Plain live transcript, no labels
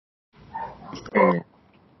Okay.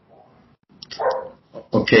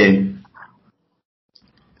 Okay.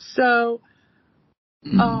 So,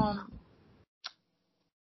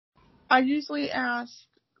 I usually ask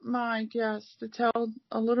my guests to tell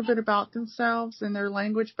a little bit about themselves and their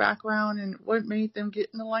language background and what made them get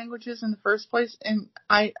into languages in the first place. And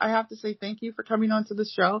I have to say thank you for coming onto the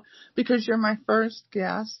show because you're my first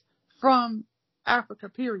guest from Africa,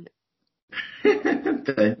 period.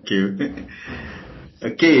 Thank you.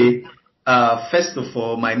 Okay. First of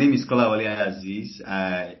all, my name is Kolawole Aziz.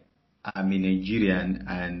 I'm a Nigerian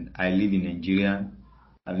and I live in Nigeria.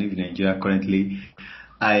 I live in Nigeria currently.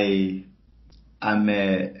 I am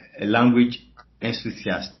a language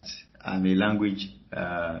enthusiast. I'm a language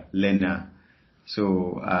learner.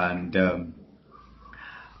 So, and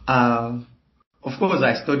of course,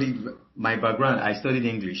 my background. I studied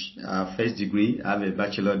English, first degree. I have a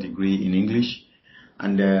bachelor degree in English,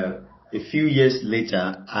 and a few years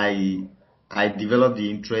later, I developed the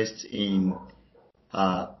interest in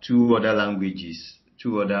two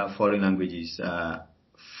other foreign languages,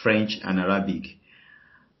 French and Arabic,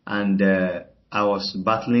 and I was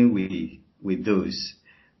battling with those,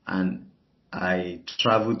 and I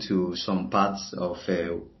traveled to some parts of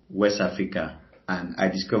West Africa, and I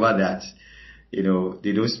discovered that they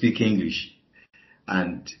don't speak English,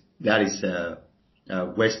 and that is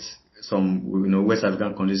West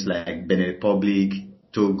African countries like Benin Republic,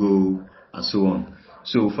 Togo, and so on.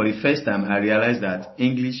 So for the first time, I realized that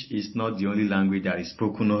English is not the only language that is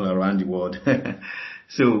spoken all around the world.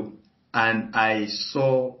 So, and I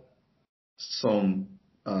saw some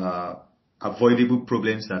avoidable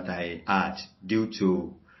problems that I had due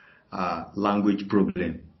to language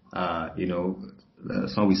problem.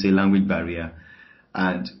 Some will say language barrier.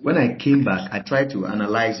 And when I came back, I tried to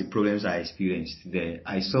analyze the problems I experienced there.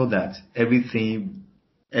 I saw that every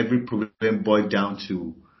problem boiled down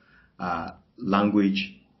to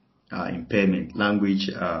language impairment, language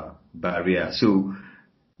barrier. So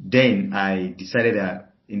then I decided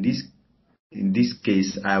that in this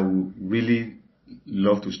case, I would really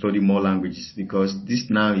love to study more languages because this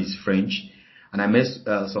now is French, and I met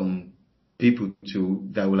some people too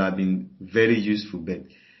that would have been very useful, but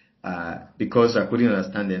because I couldn't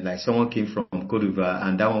understand them, like someone came from Cote d'Ivoire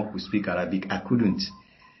and that one could speak Arabic, I couldn't.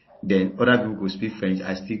 Then other people could speak French,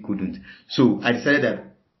 I still couldn't. So I decided that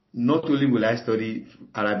not only will I study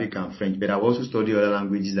Arabic and French, but I will also study other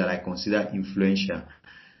languages that I consider influential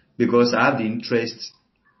because I have the interest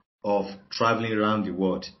of traveling around the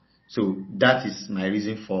world. So that is my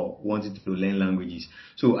reason for wanting to learn languages.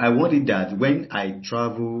 So I wanted that when I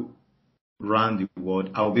travel around the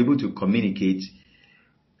world, I'll be able to communicate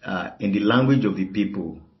in the language of the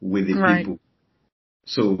people with the people.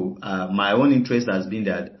 So my own interest has been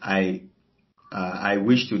that I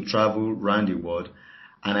wish to travel around the world,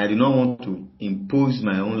 and I do not want to impose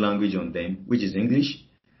my own language on them, which is English,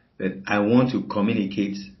 but I want to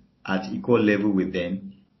communicate at equal level with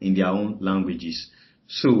them in their own languages.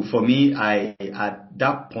 So for me, at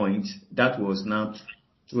that point, that was now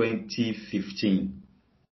 2015,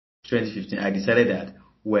 I decided that,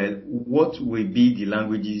 well, what will be the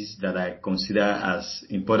languages that I consider as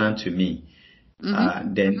important to me?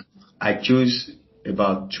 Then I chose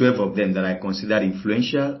about 12 of them that I considered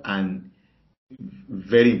influential and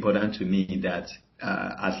very important to me, that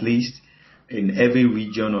at least in every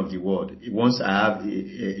region of the world, once I have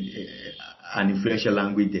an influential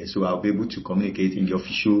language there, so I'll be able to communicate in the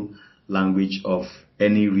official language of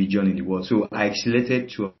any region in the world. So I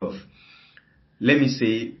selected 12. Let me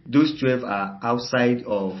say those 12 are outside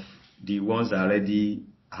of the ones I already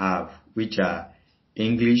have, which are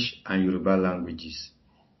English and Yoruba languages.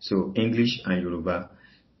 So English and Yoruba.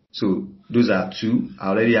 So those are two. I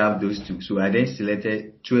already have those two. So I then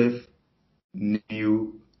selected 12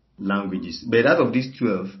 new languages. But out of these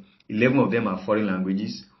 12, 11 of them are foreign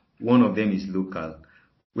languages. One of them is local,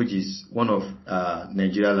 which is one of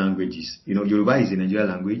Nigerian languages. Yoruba is a Nigerian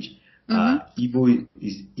language. Igbo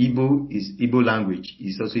is Igbo language.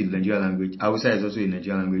 It's also a Nigerian language. Hausa is also a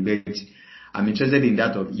Nigerian language. But I'm interested in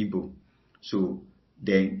that of Igbo. So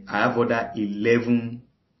then I have other 11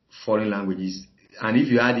 foreign languages. And if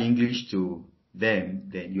you add English to them,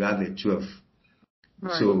 then you have the 12.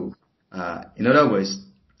 Right. So, in other words,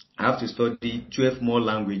 I have to study 12 more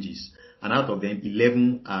languages. And out of them,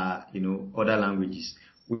 11 are, other languages,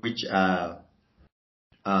 which are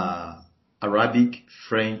Arabic,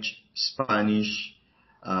 French, Spanish,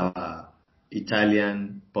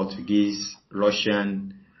 Italian, Portuguese,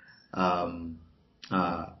 Russian,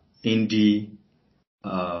 Hindi,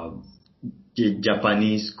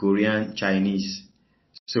 Japanese, Korean, Chinese.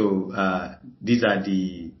 So these are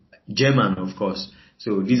the German, of course.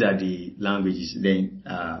 So these are the languages. Then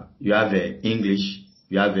you have English,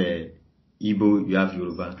 you have Igbo, you have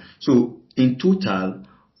Yoruba. So in total,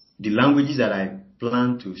 the languages that I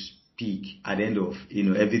plan to speak at the end of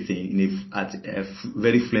everything at a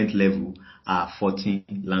very fluent level are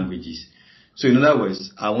 14 languages. So in other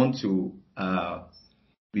words, I want to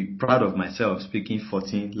be proud of myself speaking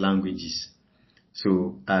 14 languages.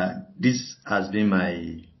 So this has been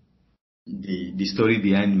the story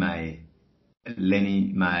behind my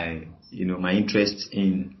learning, my interest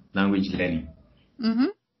in language learning. Mm-hmm.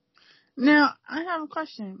 Now, I have a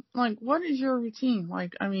question. Like, what is your routine?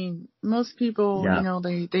 Like, I mean, most people,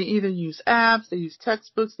 they either use apps, they use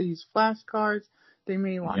textbooks, they use flashcards, they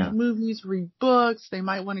may watch movies, read books, they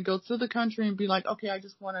might want to go to the country and be like, okay, I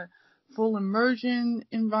just want a full immersion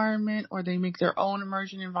environment, or they make their own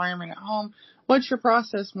immersion environment at home. What's your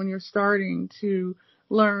process when you're starting to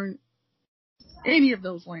learn any of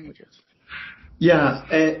those languages? Yeah,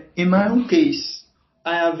 in my own case,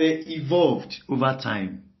 I have evolved over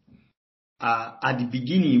time. At the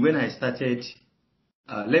beginning, when I started,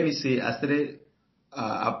 let me say, I started,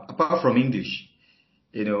 apart from English,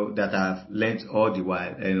 that I've learned all the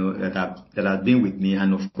while, that have been with me,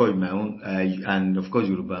 and of course my own, and of course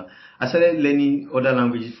Yoruba. I started learning other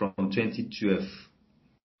languages from 2012,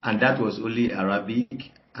 and that was only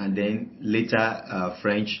Arabic, and then later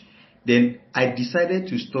French. Then I decided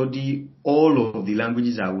to study all of the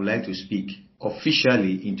languages I would like to speak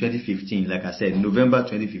officially in 2015, like I said, November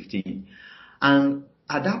 2015. And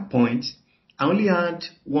at that point, I only had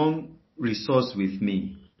one resource with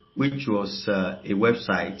me, which was a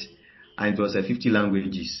website, and it was 50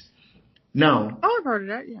 languages. Now, I've heard of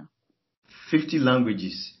that, yeah. 50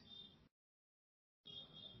 languages.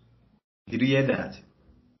 Did you hear that?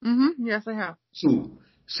 Mm-hmm. Yes, I have.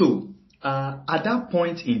 So at that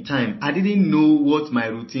point in time, I didn't know what my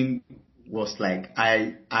routine was like.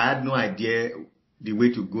 I had no idea the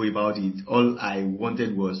way to go about it. All I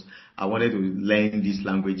wanted was I wanted to learn these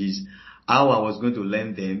languages. How I was going to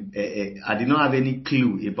learn them, I did not have any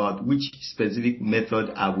clue about which specific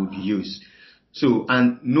method I would use. So,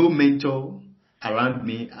 and no mentor around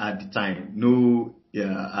me at the time. No,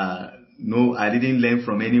 I didn't learn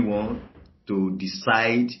from anyone to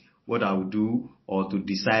decide what I would do or to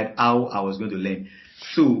decide how I was going to learn.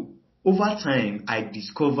 So, over time, I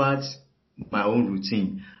discovered my own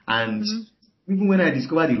routine. And even when I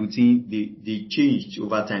discovered the routine, they changed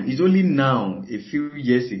over time. It's only now, a few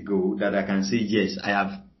years ago, that I can say, yes, I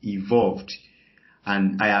have evolved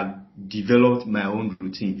and I have developed my own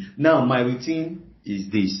routine. Now, my routine is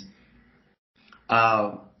this.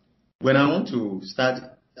 When I want to start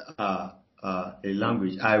a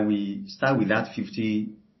language, I will start with that 50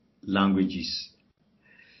 languages.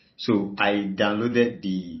 So I downloaded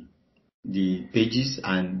the pages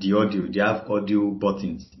and the audio. They have audio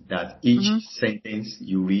buttons that each sentence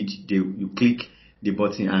you read, you click the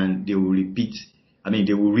button and they will repeat.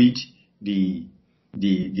 They will read the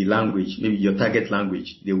language, maybe your target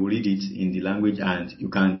language. They will read it in the language and you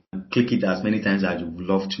can click it as many times as you would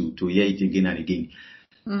love to hear it again and again.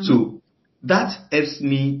 So that helps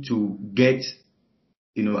me to get,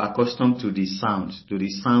 accustomed to the sound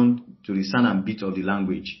and beat of the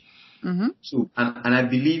language. So, and I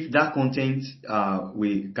believe that content,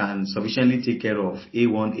 we can sufficiently take care of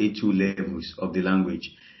A1, A2 levels of the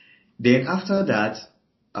language. Then after that,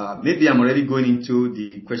 maybe I'm already going into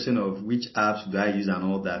the question of which apps do I use and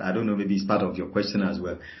all that. I don't know, maybe it's part of your question as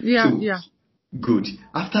well. Yeah. Good.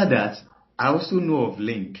 After that, I also know of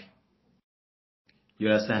Link. You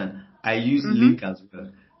understand? I use Link as well.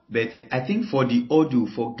 But I think for the audio,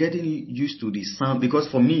 for getting used to the sound, because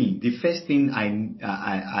for me, the first thing I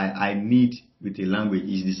need with a language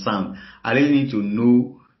is the sound. I really need to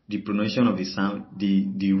know the pronunciation of the sound,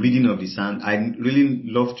 the reading of the sound. I really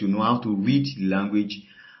love to know how to read the language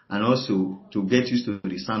and also to get used to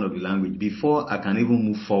the sound of the language before I can even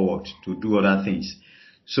move forward to do other things.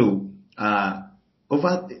 So,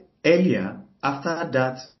 earlier, after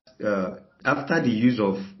that, after the use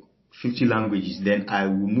of 50 languages, then I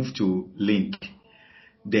will move to Link.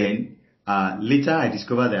 Then later I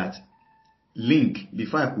discovered that Link,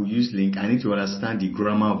 before I could use Link, I need to understand the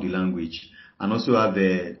grammar of the language and also have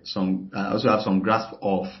some grasp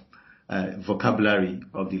of vocabulary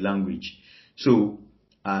of the language. So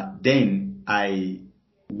then I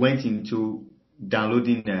went into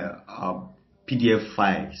downloading PDF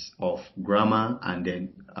files of grammar and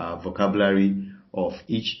then vocabulary of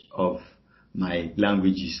each of my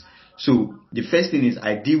languages. So the first thing is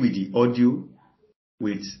I deal with the audio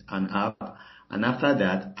with an app, and after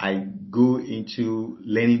that I go into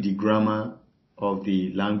learning the grammar of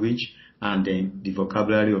the language and then the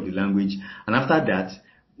vocabulary of the language. And after that,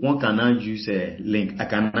 one can now use a link. I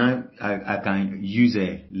can use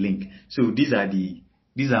a link. So these are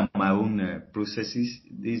my own processes.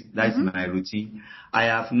 That's Mm-hmm. my routine. I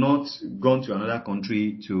have not gone to another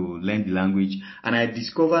country to learn the language, and I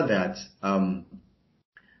discovered that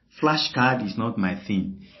flashcard is not my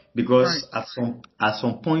thing, Right. because at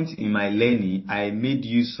some point in my learning, I made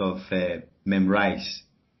use of Memrise,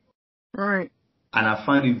 Right. and I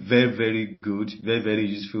found it very, very good, very, very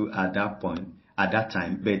useful at that point, at that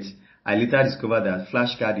time. But I later discovered that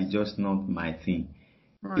flashcard is just not my thing.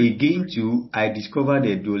 Right. Again, too, I discovered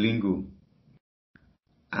a Duolingo,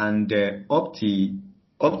 and up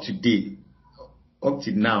to date, up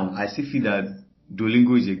to now, I still feel that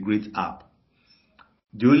Duolingo is a great app.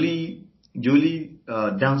 The only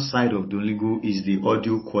downside of Duolingo is the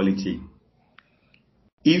audio quality.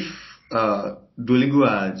 If Duolingo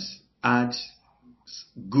has had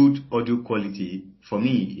good audio quality, for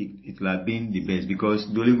me, it will have been the best, because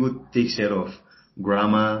Duolingo takes care of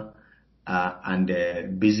grammar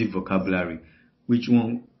and basic vocabulary, which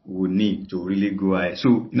one would need to really go high.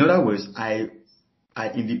 So, in other words, I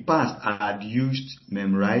in the past I had used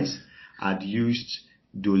Memrise, I'd used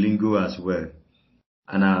Duolingo as well,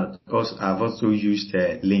 and I've also used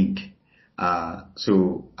Link.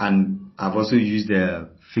 And I've also used the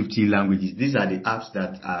 50 languages. These are the apps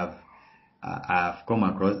that I've come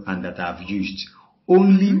across and that I've used. Mm-hmm.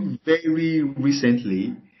 Only very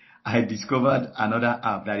recently, I discovered another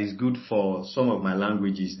app that is good for some of my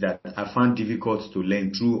languages that I found difficult to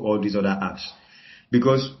learn through all these other apps.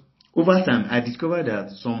 Because over time, I discovered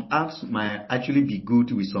that some apps might actually be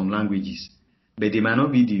good with some languages, but they might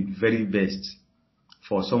not be the very best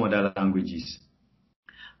for some other languages.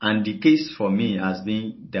 And the case for me has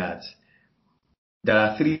been that there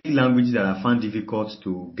are three languages that I found difficult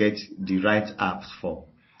to get the right apps for.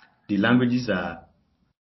 The languages are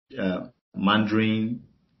Mandarin,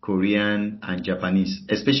 Korean, and Japanese,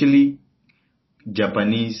 especially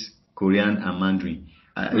Japanese, Korean, and Mandarin.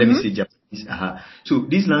 Let me Mm-hmm. say Japanese. So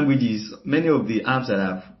these languages, many of the apps that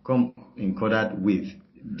I've come in contact with,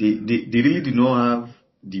 they really do not have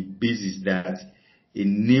the basis that a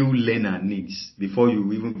new learner needs before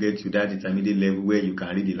you even get to that intermediate level where you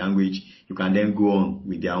can read the language, you can then go on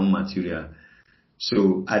with their own material.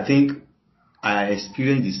 So I think I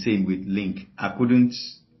experienced the same with Link. I couldn't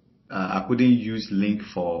use Link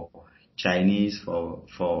for Chinese, for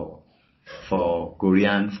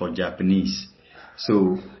Korean, for Japanese.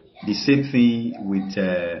 So the same thing with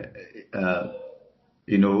the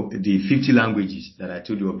 50 languages that I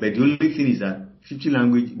told you. But the only thing is that 50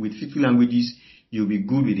 languages, you'll be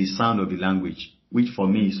good with the sound of the language, which for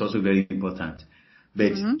me is also very important.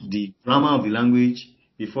 But Mm-hmm. the grammar of the language,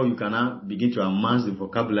 before you can now begin to amass the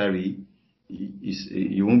vocabulary,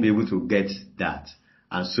 you won't be able to get that.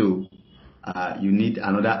 And so you need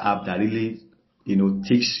another app that really,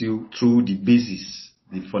 takes you through the basis,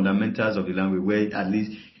 the fundamentals of the language, where at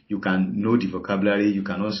least you can know the vocabulary, you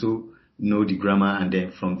can also know the grammar, and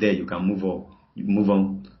then from there you can move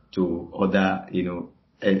on to other,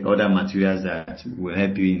 other materials that will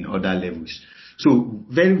help you in other levels. So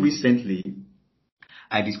very recently,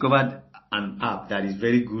 I discovered an app that is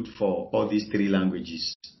very good for all these three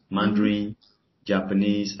languages: Mm-hmm. Mandarin,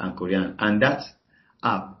 Japanese, and Korean. And that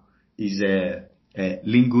app is a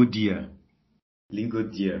Lingodeer.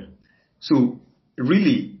 Lingodeer. So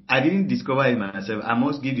really, I didn't discover it myself. I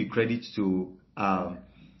must give the credit to a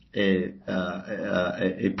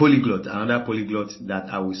polyglot, another polyglot that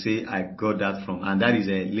I would say I got that from, and that is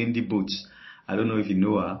Lindy Boots. I don't know if you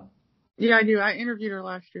know her. Yeah, I do. I interviewed her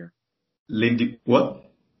last year. Lindy, what?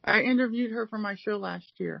 I interviewed her for my show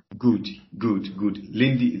last year. Good, good, good.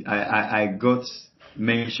 Lindy, I got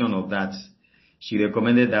mention of that. She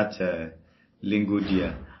recommended that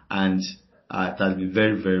Lingodeer, and it has been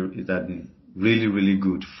it has been really, really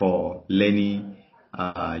good for learning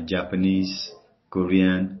Japanese,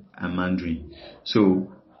 Korean, and Mandarin.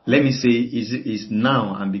 So let me say, is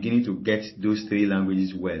now I'm beginning to get those three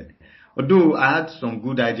languages well. Although I had some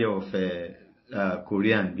good idea of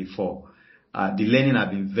Korean before, the learning has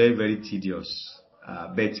been very, very tedious.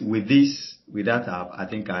 But with that app, I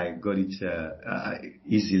think I got it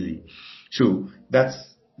easily. So that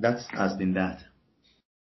has been that.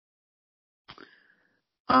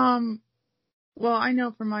 Well, I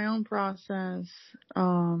know from my own process,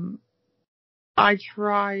 I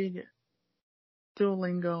tried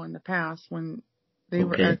Duolingo in the past when they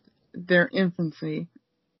were Okay. at their infancy,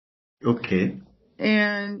 Okay.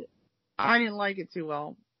 and I didn't like it too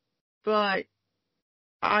well. But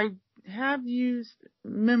I have used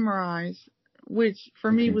Memrise, which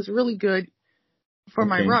for me Okay. was really good for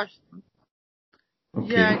my Okay. Russian.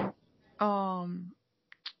 Okay. Yeah, um,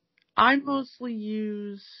 I mostly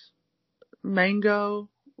use Mango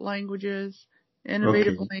languages,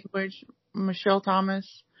 Innovative Okay. Language, Michelle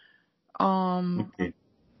Thomas, um, Okay.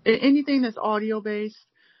 anything that's audio based.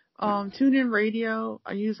 TuneIn Radio,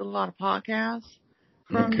 I use a lot of podcasts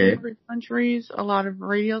from Okay. different countries, a lot of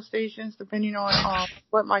radio stations, depending on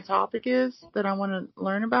what my topic is that I want to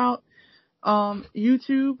learn about.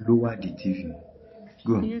 YouTube, Lower the TV.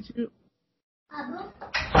 Go on. YouTube,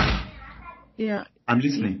 yeah, I'm y-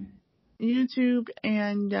 listening. YouTube,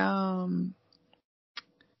 and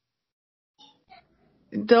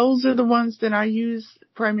those are the ones that I use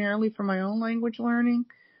primarily for my own language learning.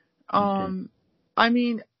 Okay. Um, I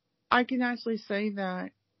mean, I can actually say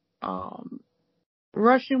that um,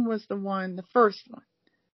 Russian was the first one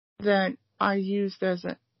that I used as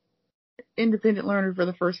an independent learner for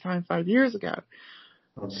the first time 5 years ago.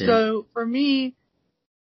 Okay. So for me,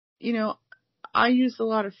 you know, I use a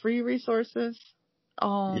lot of free resources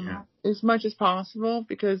Yeah. as much as possible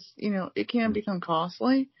because, it can become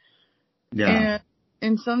costly. Yeah.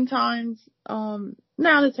 And sometimes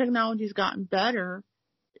now the technology's gotten better.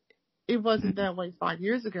 It wasn't Mm. that way 5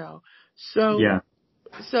 years ago. So Yeah.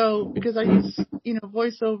 because I use,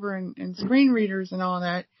 voiceover and screen readers and all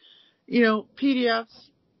that, PDFs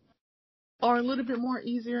are a little bit more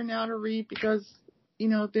easier now to read because,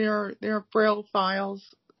 they're Braille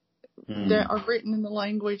files that Mm. are written in the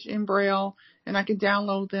language in Braille, and I can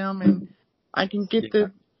download them, and I can get Yeah.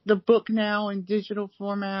 the book now in digital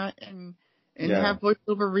format and Yeah. have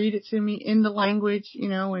voiceover read it to me in the language,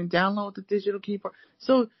 and download the digital keyboard.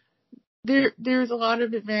 So there's a lot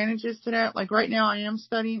of advantages to that. Like right now I am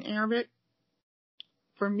studying Arabic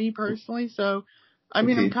for me personally. So I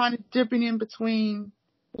mean I'm Okay. kind of dipping in between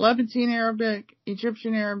Levantine Arabic,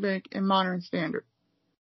 Egyptian Arabic, and Modern Standard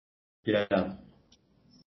Yeah.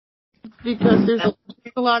 because there's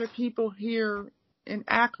a lot of people here in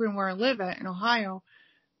Akron where I live at in Ohio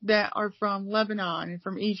that are from Lebanon and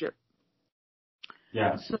from Egypt.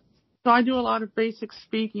 Yeah. So I do a lot of basic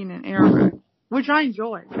speaking in Arabic, which I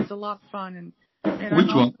enjoy. It's a lot of fun and I'm Which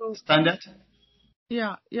one? also Standard?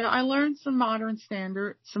 yeah, I learned some Modern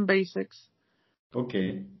Standard, some basics.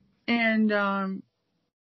 Okay. And I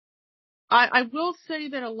will say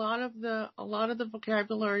that a lot of the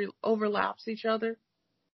vocabulary overlaps each other.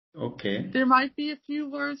 Okay. There might be a few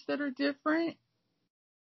words that are different,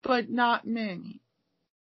 but not many.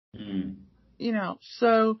 Mm.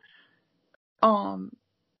 So um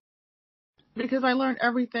because I learned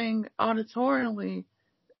everything auditorially, Mm.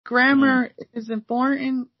 grammar is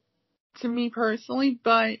important to me personally,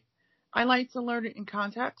 but I like to learn it in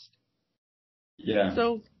context. Yeah.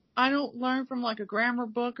 So I don't learn from like a grammar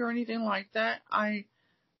book or anything like that. I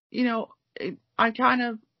kind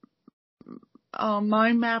of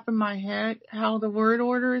mind map in my head how the word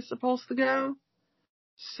order is supposed to go.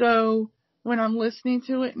 So when I'm listening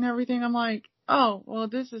to it and everything, I'm like, oh, well,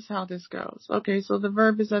 this is how this goes. Okay, so the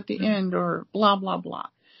verb is at the end or blah, blah, blah.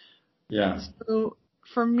 Yeah. So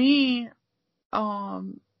for me,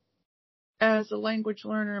 um, as a language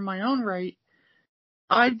learner in my own right,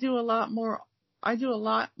 I do a lot more, I do a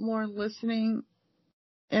lot more listening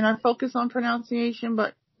and I focus on pronunciation,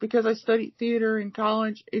 but because I studied theater in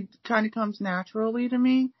college, it kind of comes naturally to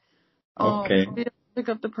me. Okay. To be able to pick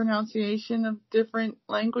up the pronunciation of different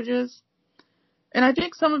languages. And I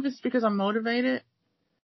think some of it's because I'm motivated.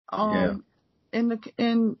 Yeah. Um,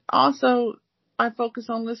 and also I focus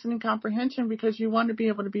on listening comprehension because you want to be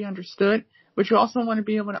able to be understood, but you also want to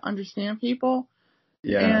be able to understand people.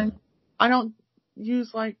 Yeah. And I don't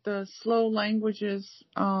use like the slow languages,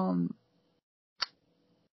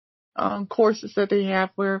 courses that they have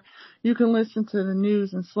where you can listen to the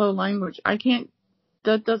news in slow language.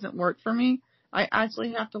 That doesn't work for me. I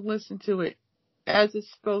actually have to listen to it as it's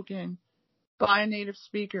spoken by a native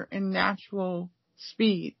speaker in natural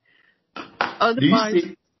speed. Do you Otherwise,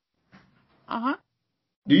 say uh-huh.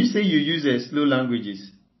 do you say you use slow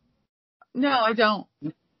languages? No, I don't.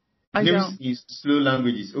 I News don't. is slow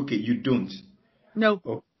languages. Okay, you don't. No.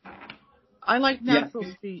 Oh, I like yeah. natural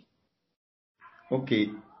speed. Okay.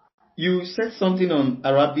 You said something on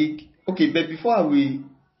Arabic. Okay, but before we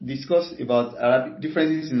discuss about Arabic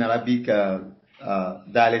differences in Arabic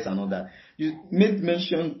dialects and all that, you made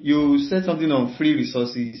mention. You said something on free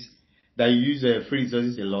resources that you use free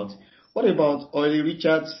resources a lot. What about Ollie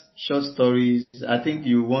Richards' short stories? I think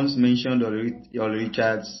you once mentioned Ollie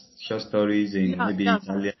Richards' short stories in Yeah, maybe yes.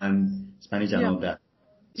 Italian, Spanish, and Yeah. all that.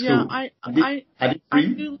 Yeah, So, are they I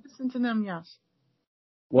free? do listen to them, yes.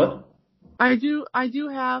 What? I do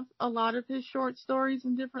have a lot of his short stories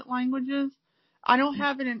in different languages. I don't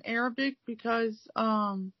have it in Arabic because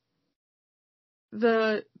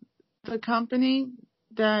the company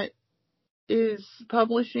that is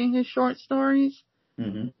publishing his short stories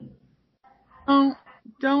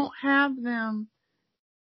don't have them.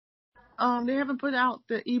 They haven't put out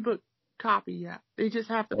the ebook copy yet. They just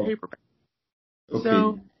have the paperback. Okay.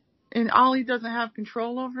 So, and Ollie doesn't have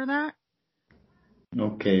control over that.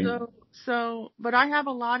 Okay. But I have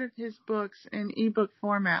a lot of his books in ebook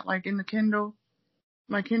format, like in the Kindle,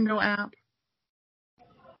 my Kindle app.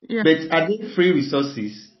 Yeah. But are they free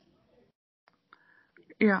resources?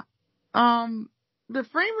 Yeah. The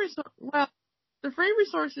free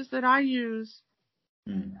resources that I use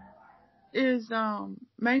is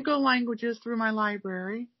Mango Languages through my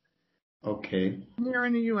library. Okay. Here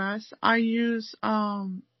in the U.S., I use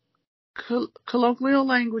Colloquial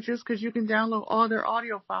Languages because you can download all their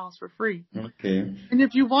audio files for free. Okay. And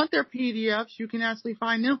if you want their PDFs, you can actually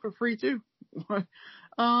find them for free too.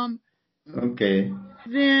 Okay.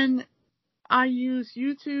 Then I use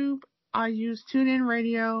YouTube. I use TuneIn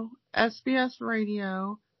Radio, SBS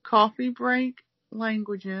Radio, Coffee Break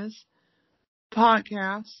Languages,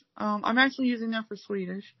 podcasts. I'm actually using them for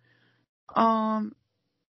Swedish. But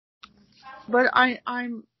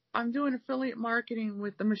I'm doing affiliate marketing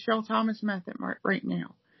with the Michelle Thomas method right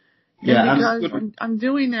now. Yeah, and because I'm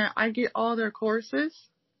doing that, I get all their courses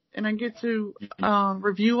and I get to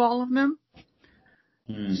review all of them.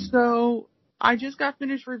 So I just got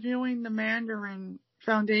finished reviewing the Mandarin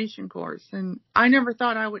Foundation course, and I never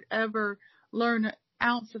thought I would ever learn an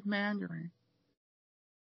ounce of Mandarin.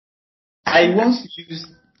 I once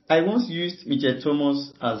used Michelle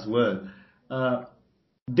Thomas as well.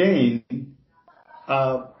 Then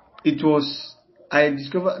I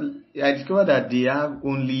discovered that they have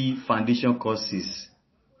only foundation courses,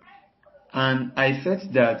 and I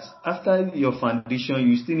felt that after your foundation,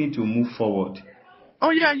 you still need to move forward. Oh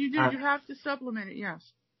yeah, you do. You have to supplement it. Yes.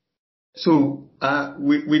 So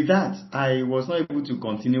with that, I was not able to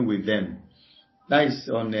continue with them. That is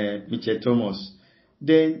on Michelle Thomas.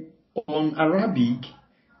 Then on Arabic,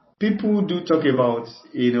 people do talk about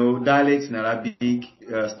dialects in Arabic,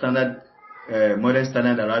 standard, modern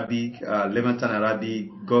standard Arabic, Levantan Arabic,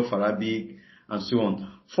 Gulf Arabic, and so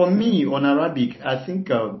on. For me, on Arabic, I think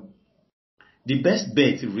the best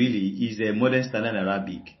bet really is modern standard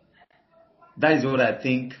Arabic. That is what I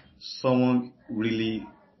think someone really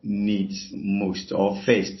needs most or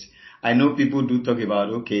first. I know people do talk about,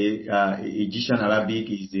 Egyptian Arabic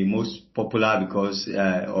is the most popular because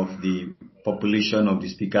of the population of the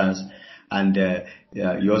speakers, and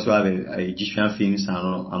you also have Egyptian films and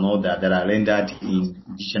all that are rendered in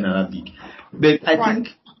Egyptian Arabic. But I think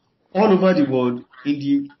all over the world, in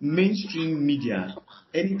the mainstream media,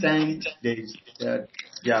 anytime they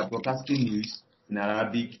are broadcasting news in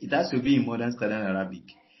Arabic, it has to be in modern standard Arabic.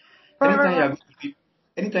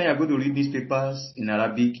 Anytime you are going to read newspapers in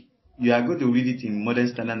Arabic, you are going to read it in modern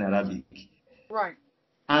standard Arabic. Right.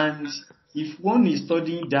 And if one is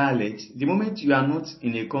studying dialect, the moment you are not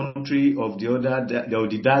in a country of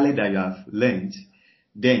the dialect that you have learned,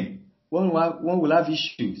 then one will have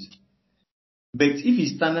issues. But if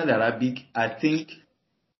it's standard Arabic, I think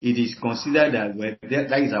it is considered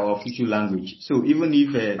that is our official language. So even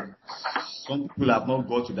if some people have not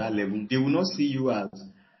got to that level, they will not see you as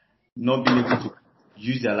not being able to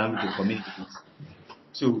use their language to communicate.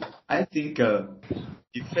 So I think the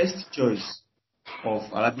first choice of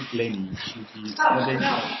Arabic learning should be modern.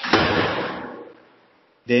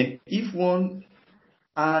 Then if one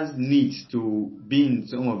has needs to be in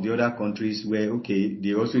some of the other countries where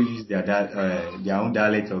they also use their own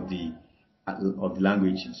dialect of the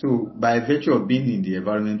language. So by virtue of being in the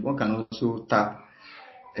environment, one can also tap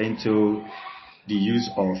into the use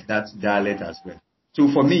of that dialect as well. So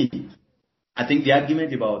for me, I think the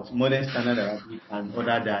argument about modern standard Arabic and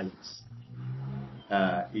other dialects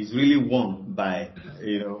is really won by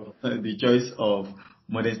the choice of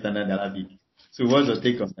modern standard Arabic. So what's your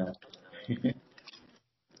take on that?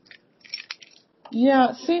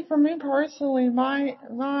 Yeah, see, for me personally,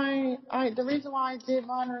 the reason why I did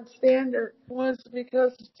modern standard was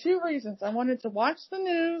because of two reasons. I wanted to watch the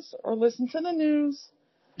news or listen to the news,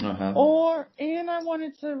 and I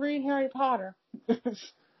wanted to read Harry Potter.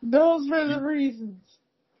 Those were the reasons.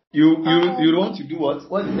 You want to do what?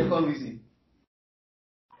 What's the second reason?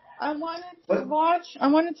 I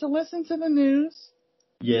wanted to listen to the news.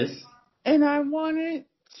 Yes. And I wanted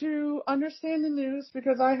to understand the news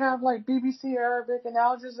because I have like BBC Arabic and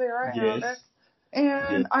Al Jazeera Arabic.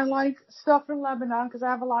 And I like stuff in Lebanon because I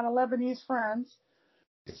have a lot of Lebanese friends.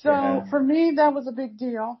 So for me, that was a big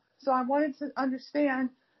deal. So I wanted to understand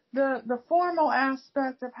the formal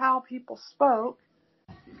aspect of how people spoke,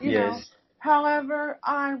 you know. However,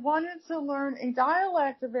 I wanted to learn a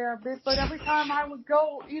dialect of Arabic, but every time I would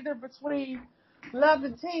go either between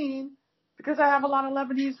Levantine, because I have a lot of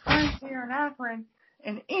Lebanese friends here in Akron,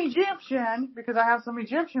 and Egyptian, because I have some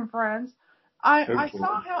Egyptian friends, I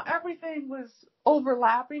saw how everything was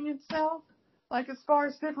overlapping itself, like as far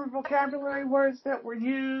as different vocabulary words that were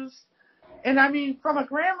used. And I mean, from a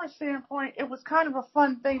grammar standpoint, it was kind of a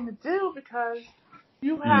fun thing to do because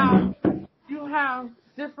you have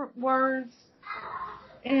different words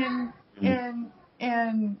in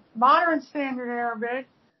modern standard Arabic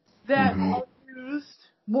that are used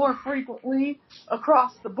more frequently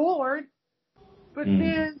across the board. But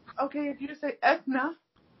then, okay, if you say etna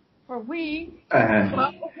or we,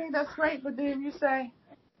 well, okay, that's great. But then if you say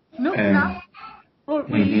nukna or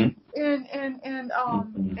we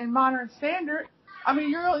in modern standard, I mean,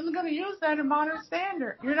 you're only going to use that in modern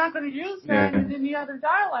standard. You're not going to use that in any other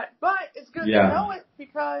dialect. But it's good to know it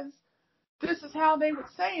because this is how they would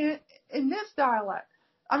say it in this dialect.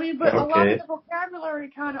 I mean, but a lot of the vocabulary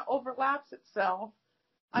kind of overlaps itself.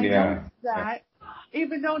 I noticed that,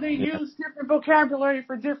 even though they use different vocabulary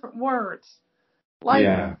for different words. Like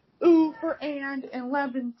oo for and in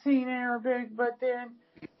Levantine Arabic, but then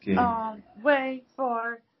way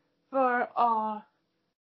for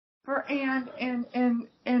and in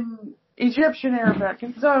Egyptian Arabic.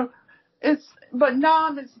 And so but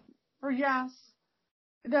nam is for yes.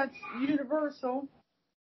 That's universal,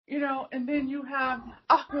 you know, and then you have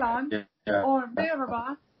ahlan or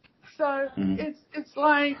merhaba. So it's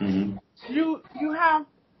like you have,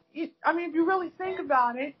 I mean, if you really think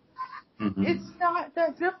about it, it's not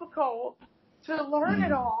that difficult to learn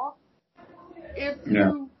it all.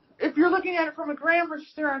 If you're looking at it from a grammar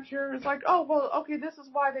structure, it's like, oh well, okay, this is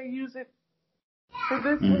why they use it for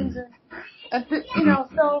this reason. And you know,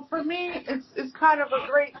 so for me, it's kind of a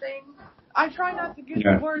great thing. I try not to get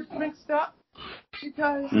the words mixed up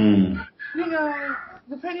because, you know,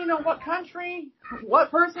 depending on what country,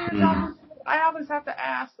 what person you're talking to, I always have to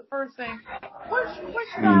ask the first thing, which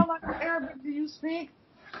dialect of Arabic do you speak?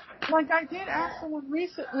 Like I did ask someone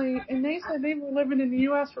recently, and they said they were living in the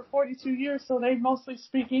U.S. for 42 years, so they mostly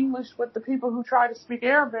speak English with the people who try to speak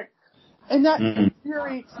Arabic. And that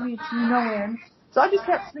infuriates me to no end. So I just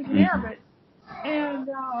kept speaking Arabic. And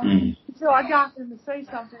until I got them to say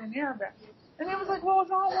something in Arabic. And they was like, well,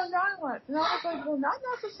 it's all one dialect. And I was like, well, not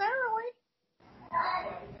necessarily.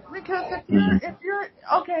 Because if you're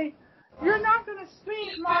okay, you're not going to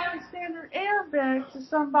speak modern standard Arabic to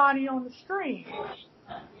somebody on the street.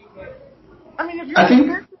 I mean, if you're a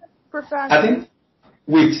business professional.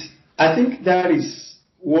 I think that is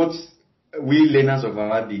what we learners of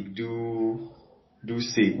Arabic do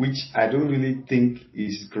say, which I don't really think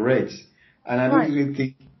is correct. And I don't really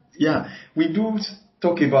think, we do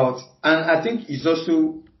talk about, and I think it's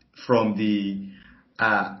also from the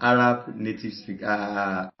Arab native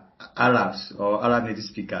Arabs or Arab native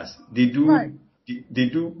speakers. They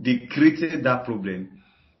created that problem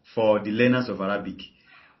for the learners of Arabic,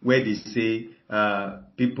 where they say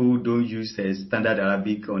people don't use standard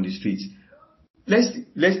Arabic on the streets. Let's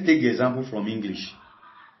take the example from English.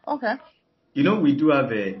 Okay. You know, we do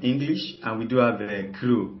have English and we do have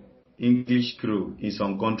English crew in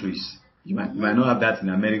some countries. You might not have that in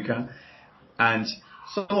America. And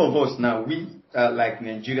some of us now, we like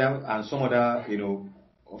Nigeria and some other, you know,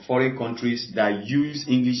 foreign countries that use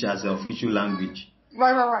English as an official language.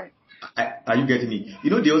 Right. Are you getting me? You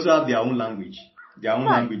know, they also have their own language. Their own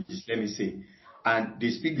languages, let me say. And they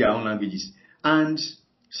speak their own languages. And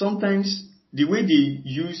sometimes the way they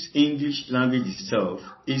use English language itself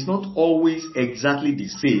is not always exactly the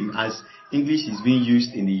same as English is being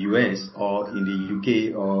used in the US or in the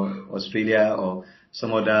UK or Australia or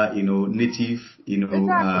some other, you know, native, you know,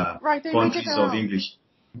 countries of English.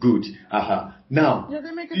 Good. Now,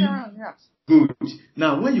 they make it their own, yes. Good.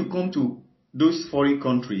 Now, when you come to those foreign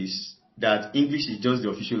countries that English is just the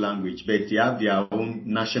official language, but they have their own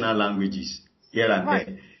national languages here and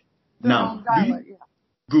there. Now,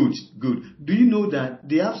 Good. Do you know that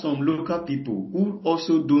they have some local people who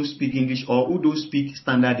also don't speak English or who don't speak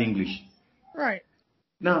standard English? Right.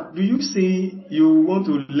 Now, do you say you want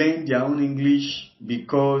to learn their own English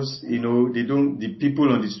because, you know, the people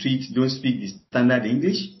on the streets don't speak the standard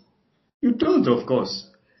English? You don't, of course.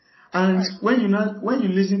 And when you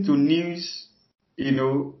listen to news, you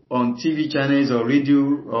know, on TV channels or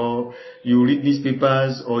radio, or you read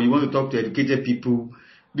newspapers, or you want to talk to educated people,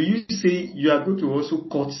 do you say you are going to also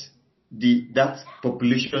cut that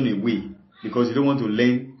population away because you don't want to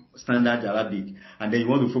learn standard Arabic, and then you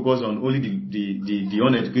want to focus on only the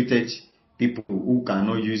uneducated people who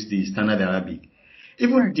cannot use the standard Arabic?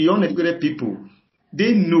 Even the uneducated people,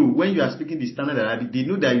 they know when you are speaking the standard Arabic, they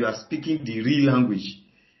know that you are speaking the real language.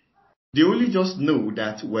 They only just know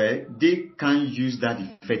that they can't use that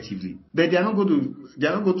effectively, but they are not going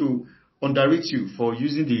to underrate you for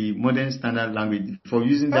using the modern standard language, for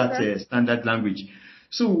using that Okay. standard language.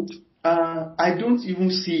 So I don't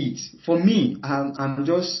even see it. For me,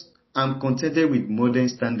 I'm contented with modern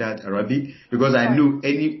standard Arabic because I Right. know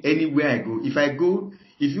anywhere I go,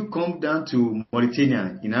 if you come down to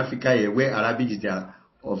Mauritania in Africa here, where Arabic is their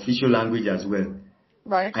official language as well,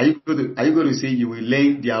 Right. are you going to say you will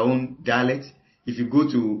learn their own dialect? If you go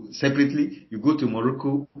to separately, you go to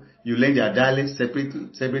Morocco, you learn their dialect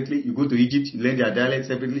separately. You go to Egypt, you learn their dialect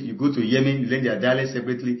separately. You go to Yemen, you learn their dialect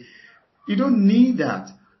separately. You don't need that.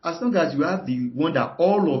 As long as you have the one that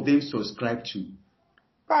all of them subscribe to.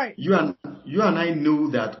 Right. You and I know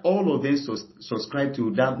that all of them subscribe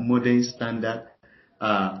to that modern standard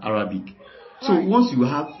Arabic. So Right. once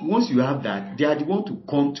you have that, they are the one to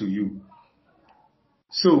come to you.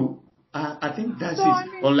 So I think that's So it. I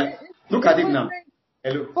mean, Unlike, look it at it would now. make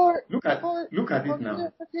Hello. for Look at it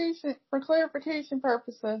now. clarification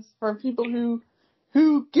purposes for people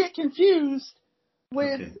who get confused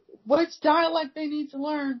with Okay. which dialect they need to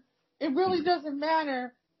learn. It really doesn't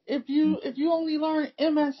matter if you only learn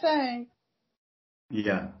MSA.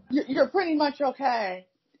 Yeah. You're pretty much okay.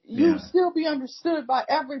 You Yeah. still be understood by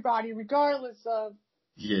everybody, regardless of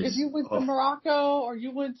if Yes. you went to Of Morocco or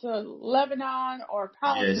you went to Lebanon or yes.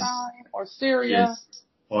 Palestine or Syria. Yes.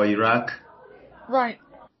 Or Iraq. Right.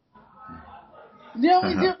 The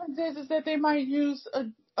only Uh-huh. difference is that they might use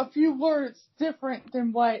a few words different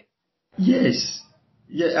than what. Yes.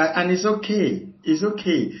 Yeah, and it's okay. It's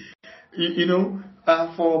okay.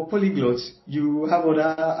 For polyglots, you have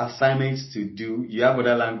other assignments to do. You have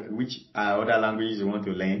other which are other languages you want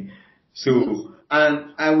to learn. So,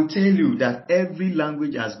 and I will tell you that every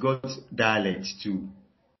language has got dialect too.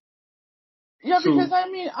 Yeah, because So, I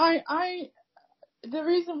mean, the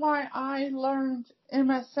reason why I learned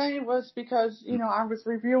MSA was because, I was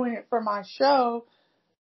reviewing it for my show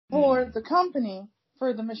for mm, the company,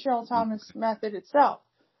 for the Michelle Thomas method itself.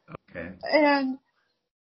 okay. And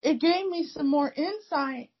it gave me some more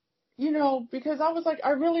insight, because I was like, I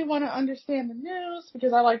really want to understand the news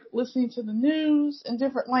because I like listening to the news in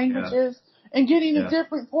different Yeah. languages and getting a Yeah.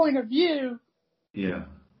 different point of view Yeah.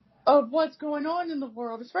 of what's going on in the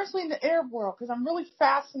world, especially in the Arab world, because I'm really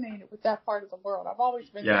fascinated with that part of the world. I've always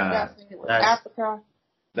been Yeah. fascinated with That's Africa.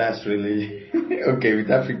 that's really okay with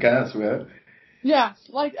Africa as well. Yeah,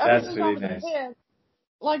 like ever That's since I really was a nice. kid,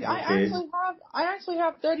 like Okay. I actually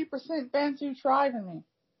have 30% Bantu tribe in me.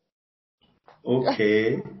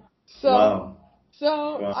 Okay. So Wow.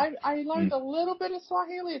 so Wow. I learned Mm. a little bit of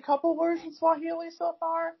Swahili, a couple words in Swahili so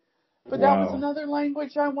far, but that was Wow. another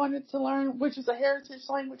language I wanted to learn, which is a heritage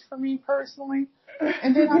language for me personally.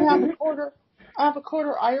 And then I have a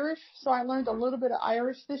quarter Irish, so I learned a little bit of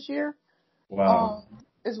Irish this year, Wow.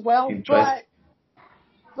 as well. Interesting.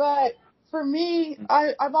 But for me,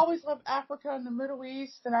 I've always loved Africa and the Middle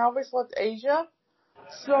East, and I always loved Asia.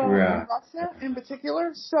 So, and Yeah. Russia in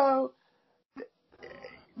particular. So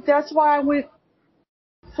that's why I went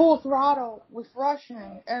full throttle with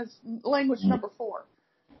Russian as language Mm. number 4.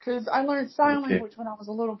 Because I learned sign Okay. language when I was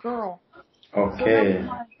a little girl. So that was Okay.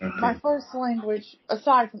 my Okay. first language,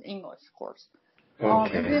 aside from English, of course. And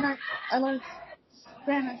Okay. then I learned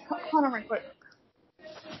Spanish. Hold on right quick.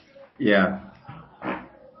 Yeah.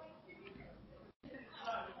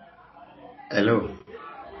 Hello.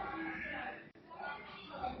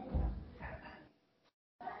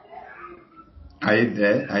 Are you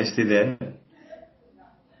there? Are you still there?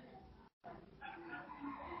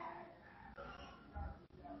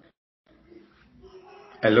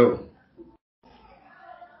 Hello.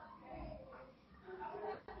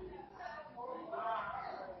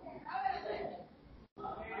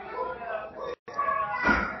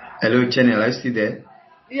 Hello, Channel. Are you still there?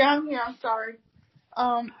 Yeah, I'm sorry.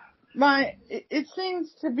 Um, it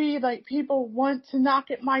seems to be like people want to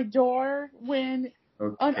knock at my door when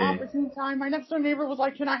an Okay. opportune time. My next door neighbor was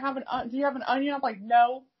like, "Can I have do you have an onion?" I'm like,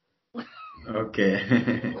 "No." Okay.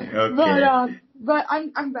 But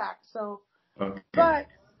Okay. I'm back. So, Okay. but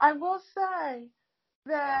I will say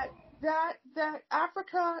that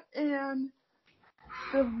Africa and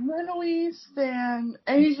the Middle East and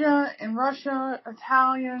Asia and Russia,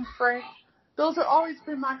 Italian, French, those have always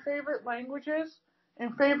been my favorite languages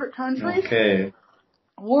and favorite countries Okay.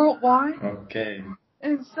 worldwide. Okay.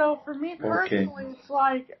 And so for me Okay. personally, it's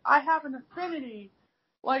like I have an affinity.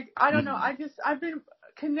 Like, I don't know, Mm. I've been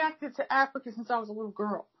connected to Africa since I was a little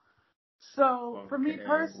girl. So for me Okay.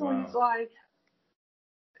 personally, it's Wow. like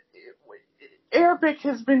Arabic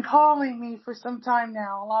has been calling me for some time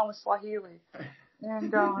now, along with Swahili.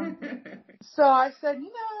 And so I said,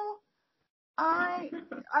 I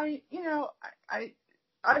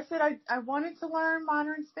said I wanted to learn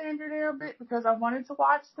modern standard Arabic because I wanted to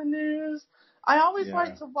watch the news. I always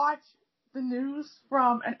like to watch the news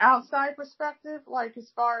from an outside perspective, like as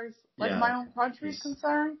far as like my own country is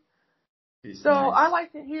concerned. So nice. I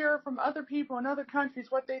like to hear from other people in other countries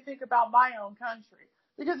what they think about my own country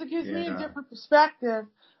because it gives me a different perspective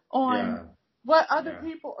on what other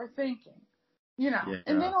people are thinking,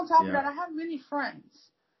 And then on top of that, I have many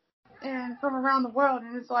friends and from around the world,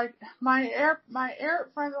 and it's like my Arab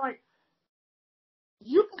friends are like,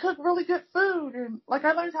 you can cook really good food, and like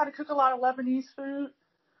I learned how to cook a lot of Lebanese food,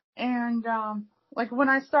 and like when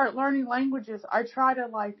I start learning languages, I try to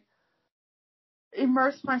like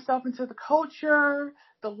immerse myself into the culture,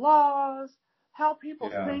 the laws, how people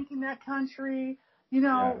think in that country,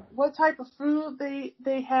 what type of food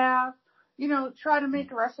they have, try to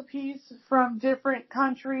make recipes from different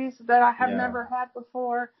countries that I have never had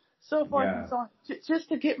before, so forth and so on, just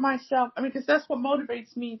to get myself, because that's what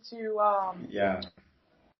motivates me to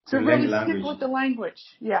really stick with the language.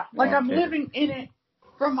 Yeah, like I'm living in it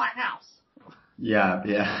from my house. Yeah.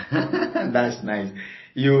 That's nice.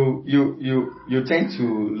 You tend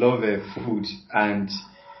to love food, and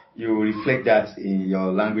you reflect that in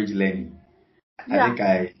your language learning. I think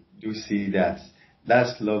I do see that.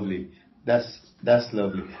 That's lovely. That's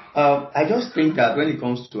lovely. I just think that when it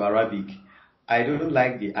comes to Arabic, I don't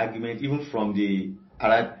like the argument even from the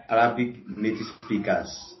Arabic native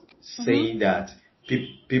speakers saying that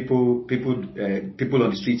people on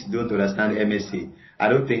the streets don't understand MSA. I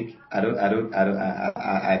don't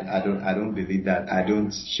believe that. I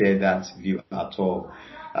don't share that view at all.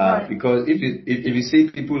 Because if you say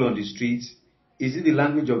people on the streets, is it the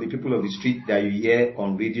language of the people of the street that you hear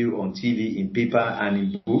on radio, on TV, in paper, and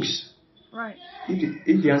in books? Right.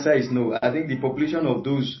 If the answer is no, I think the population of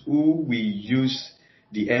those who will use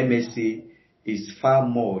the MSA is far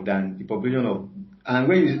more than the population of. And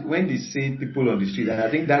when they say people on the street, I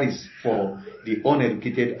think that is for the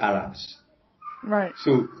uneducated Arabs. Right.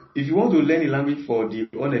 So if you want to learn a language for the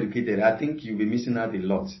uneducated, I think you'll be missing out a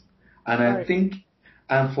lot. And I think,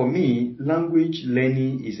 and for me, language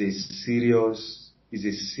learning is a serious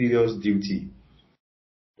duty.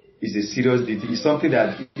 It's a serious duty. It's something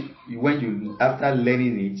that when you, after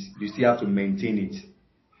learning it, you still have to maintain it.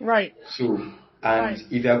 Right. So,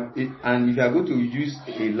 if you are going to use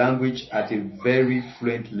a language at a very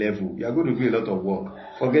fluent level, you are going to do a lot of work.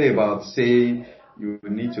 Forget about saying you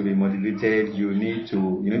need to be motivated, you need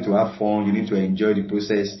to have fun, you need to enjoy the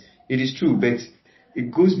process. It is true, but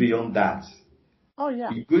it goes beyond that. Oh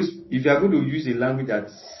yeah. It goes, if you are going to use a language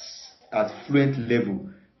at fluent level,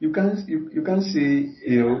 you can't say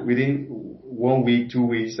within 1 week, 2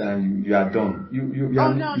 weeks, and you are done. You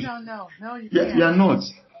are, no, you can't. You are not.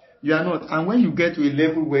 You are not. And when you get to a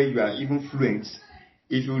level where you are even fluent,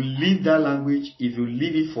 if you leave that language, if you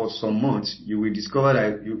leave it for some months, you will discover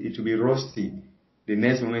that it will be rusty the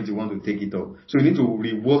next moment you want to take it up. So you need to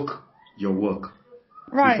rework your work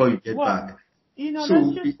before you get back.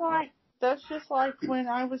 That's just like when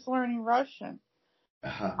I was learning Russian.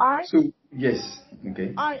 Yes.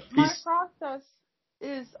 Okay. My process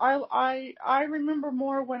is I remember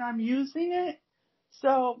more when I'm using it.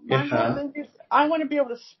 So my whole thing is I want to be able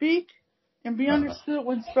to speak and be understood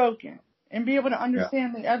when spoken and be able to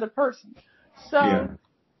understand the other person. So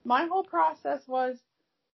my whole process was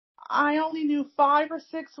I only knew 5 or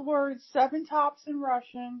 6 words, 7 tops in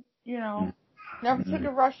Russian. Never took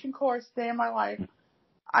a Russian course a day in my life.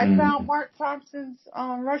 I found Mark Thompson's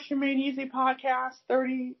Russian Made Easy podcast,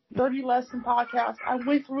 30 lesson podcast. I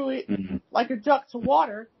went through it like a duck to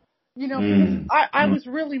water, because I was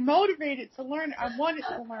really motivated to learn it. I wanted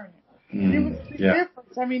to learn it. And there was a big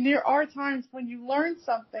difference. There are times when you learn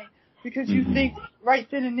something because you think right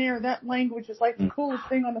then and there that language is like the coolest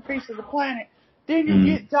thing on the face of the planet. Then you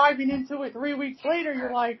get diving into it 3 weeks later,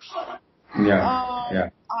 you're like,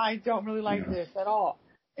 I don't really like this at all.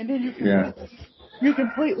 And then you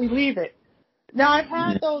completely leave it. Now, I've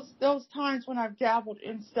had those times when I've dabbled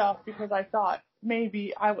in stuff because I thought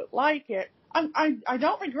maybe I would like it. I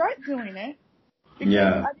don't regret doing it because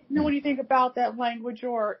I didn't know anything about that language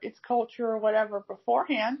or its culture or whatever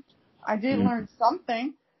beforehand. I did learn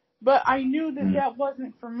something, but I knew that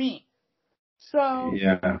wasn't for me. So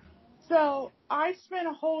I spent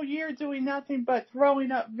a whole year doing nothing but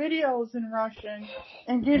throwing up videos in Russian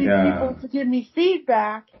and getting people to give me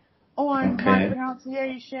feedback on my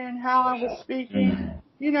pronunciation, how I was speaking,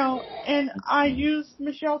 And I used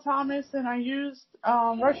Michelle Thomas, and I used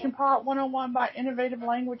Russian Pot 101 by Innovative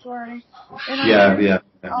Language Learning, and I used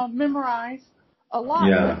Memrise a lot.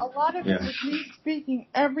 Yeah. But a lot of it was me speaking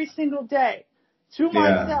every single day to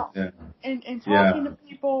myself and talking to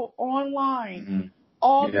people online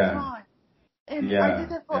all the time. And I did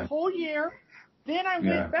that for a whole year. Then I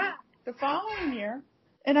went back the following year,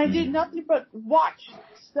 and I did nothing but watch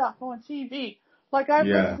stuff on TV. Like I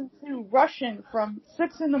listened to Russian from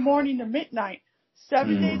 6 in the morning to midnight,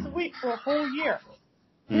 7 days a week for a whole year.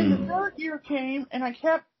 Then the third year came, and I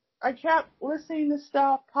kept listening to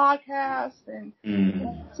stuff, podcasts and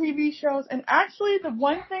TV shows. And actually, the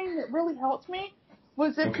one thing that really helped me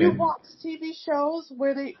was if you watch TV shows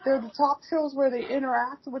where they're the talk shows where they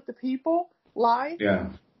interact with the people live.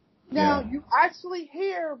 Now you actually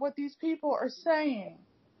hear what these people are saying.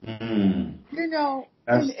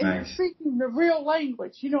 That's and nice. you're speaking the real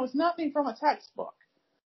language. It's nothing from a textbook.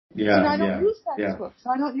 Yeah. And I don't use textbooks.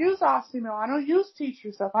 I don't use Osimo. I don't use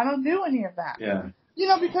teacher stuff. I don't do any of that.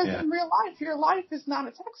 Because in real life, your life is not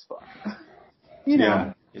a textbook.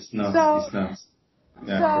 Yeah, it's not. It's not.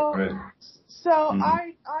 Yeah, so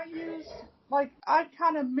I use, I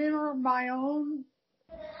kind of mirror my own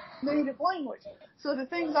native language. So the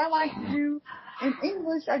things I like to do in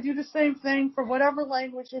English, I do the same thing for whatever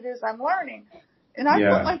language it is I'm learning. And I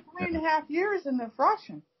put 3.5 years into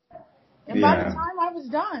Russian. And by the time I was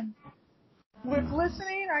done with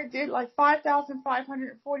listening, I did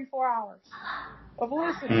 5,544 hours of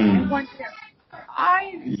listening in 1 year.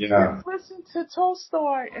 I listened to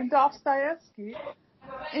Tolstoy and Dostoevsky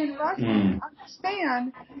in Russian,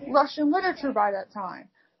 understand Russian literature by that time.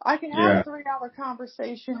 I can have a 3-hour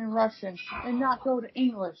conversation in Russian and not go to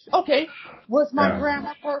English. Okay, was my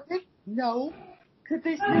grammar perfect? No. Could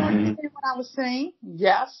they still understand what I was saying?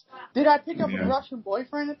 Yes. Did I pick up a Russian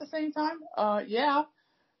boyfriend at the same time? Yeah.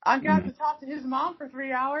 I got to talk to his mom for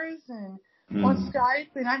 3 hours and on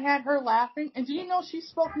Skype, and I had her laughing. And do you know she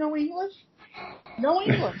spoke no English? No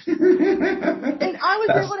English. And I was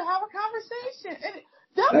able to have a conversation. And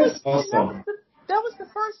that's awesome. That was the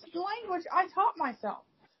first language I taught myself.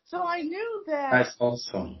 So I knew that. That's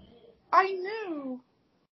awesome. I knew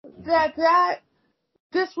that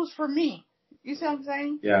this was for me. You see what I'm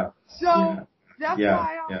saying? Yeah. So that's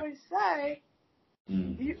why I always say,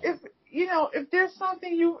 if there's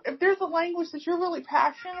something if there's a language that you're really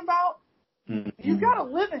passionate about, you gotta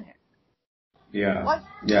live in it. Yeah.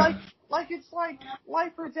 Like it's like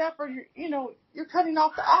life or death, or you're cutting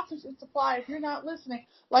off the oxygen supply if you're not listening.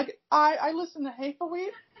 Like I listen to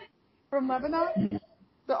Hafaweeb from Lebanon.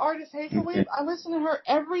 The artist Hafaweeb, I listen to her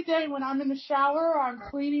every day when I'm in the shower or I'm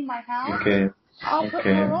cleaning my house. I'll put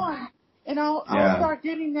her on, and I'll start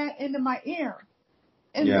getting that into my ear.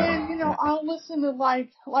 And then, I'll listen to I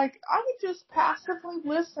would just passively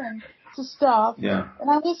listen to stuff. Yeah. And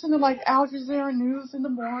I listen to Al Jazeera News in the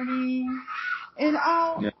morning. And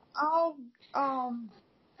I'll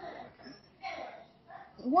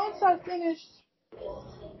once I finished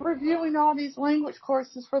reviewing all these language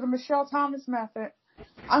courses for the Michelle Thomas method,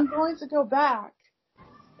 I'm going to go back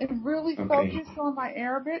and really focus on my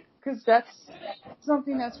Arabic, because that's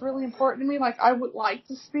something that's really important to me. I would like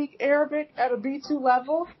to speak Arabic at a B2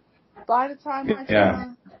 level by the time I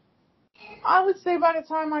turn, I would say by the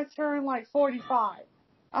time I turn 45.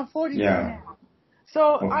 I'm 42 now.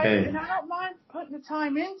 So I don't mind putting the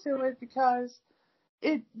time into it, because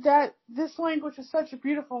this language is such a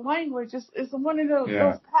beautiful language. It's one of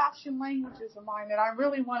those passion languages of mine that I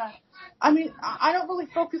really want to. I don't really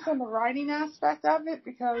focus on the writing aspect of it,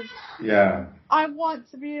 because I want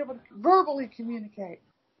to be able to verbally communicate.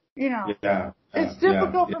 It's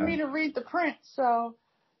difficult for me to read the print. So,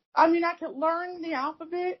 I could learn the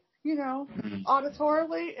alphabet,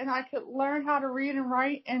 auditorily, and I could learn how to read and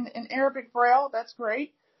write in Arabic Braille. That's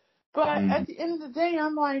great. But at the end of the day,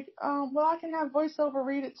 I'm I can have VoiceOver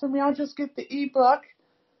read it to me. I'll just get the ebook,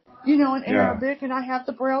 in Arabic, and I have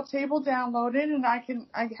the Braille table downloaded, and I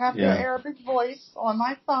have the Arabic voice on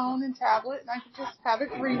my phone and tablet, and I can just have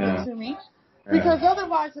it read it to me. Because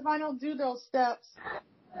otherwise, if I don't do those steps,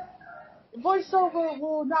 VoiceOver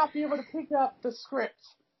will not be able to pick up the script.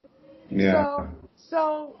 Yeah.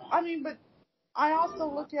 So but I also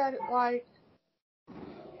look at it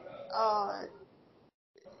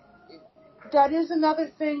that is another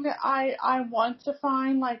thing that I want to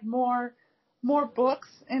find, more books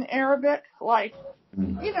in Arabic,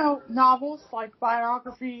 novels,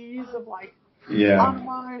 biographies of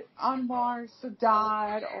Anwar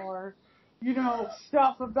Sadat, or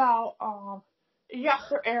stuff about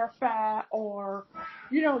Yasser Arafat, or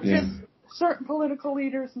just certain political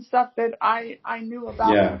leaders and stuff that I knew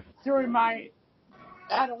about during my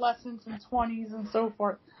adolescence and 20s and so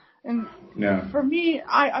forth. And Yeah. for me,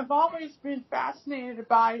 I've always been fascinated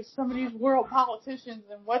by some of these world politicians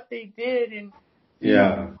and what they did, and you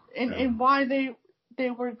know, and why they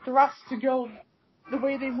were thrust to go the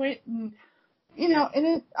way they went, and I've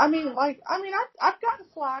gotten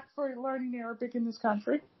flack for learning Arabic in this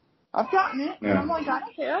country. I've gotten it, and I'm like, I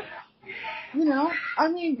don't care.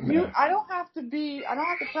 I don't have to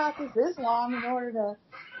practice Islam in order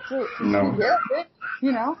to speak Arabic.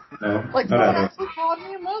 No, Like someone actually called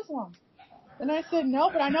me a Muslim, and I said no,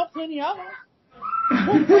 but I know plenty of them.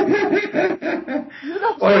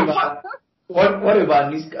 What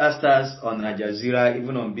about newscasters on Al Jazeera,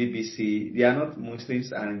 even on BBC? They are not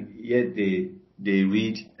Muslims, and yet they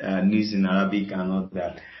read news in Arabic and all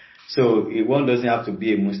that. So one doesn't have to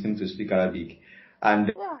be a Muslim to speak Arabic.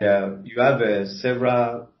 And you have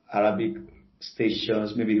several Arabic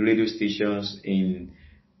stations, maybe radio stations in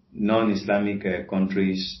non-Islamic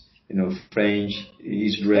countries, French,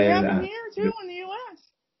 Israel. They have them here too in the U.S.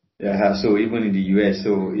 Yeah, so even in the U.S.,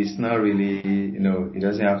 so it's not really, it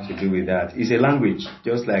doesn't have to do with that. It's a language,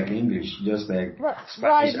 just like English, just like Spanish.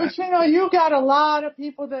 Right, but you got a lot of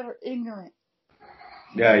people that are ignorant.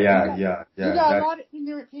 Yeah. You got a lot of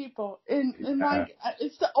ignorant people, and like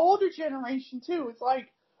it's the older generation too. It's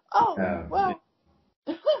like,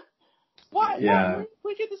 why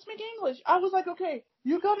we get to speak English? I was like, okay,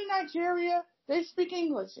 you go to Nigeria, they speak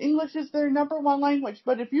English. English is their number one language.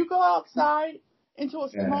 But if you go outside into a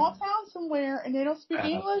small town somewhere and they don't speak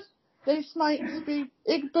English, they might speak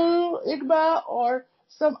Igba, or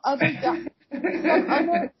some other dialect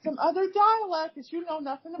that you know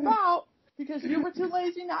nothing about, because you were too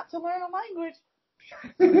lazy not to learn a language.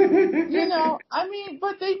 But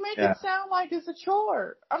they make it sound like it's a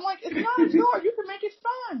chore. I'm like, it's not a chore. You can make it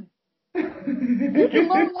fun. You can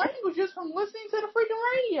learn languages from listening to the freaking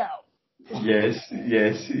radio. Yes.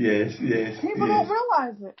 People don't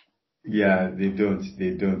realize it. Yeah, they don't.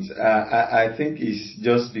 I think it's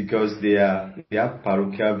just because they have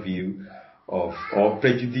parochial view or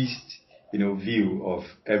prejudiced, view of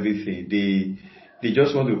everything. They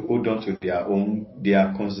just want to hold on to their own. They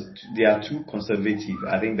are too conservative.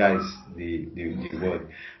 I think that is the word,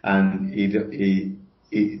 and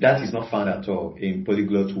that is not found at all in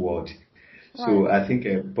polyglot world. Right. So I think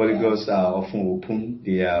polyglots are often open.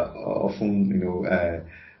 They are often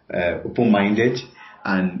open-minded,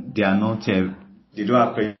 and they are not. They don't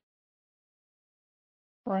have.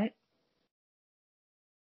 Right.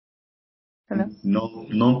 Hello.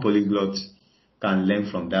 Non-polyglots can learn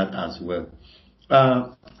from that as well.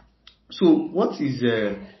 So what is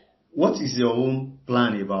your own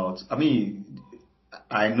plan about? I mean,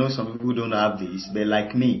 I know some people don't have this, but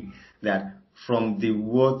like me, that from the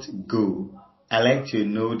word go, I like to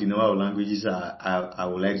know the number of languages I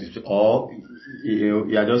would like to speak, or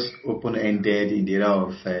you are just open-ended in the area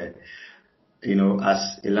of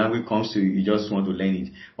as a language comes to you, you just want to learn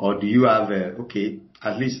it, or do you have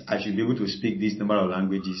at least I should be able to speak this number of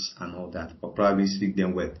languages and all that, or probably speak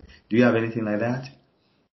them well? Do you have anything like that?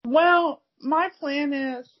 Well, my plan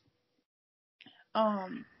is,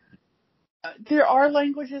 there are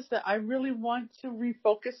languages that I really want to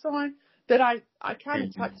refocus on, that I kind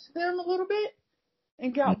of touched them a little bit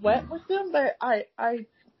and got wet with them, but I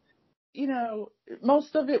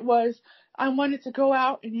most of it was I wanted to go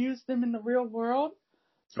out and use them in the real world.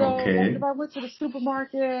 So like if I went to the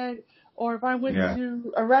supermarket, or if I went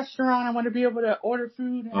to a restaurant, I want to be able to order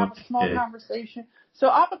food and have a small conversation. So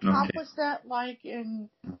I've accomplished that, like in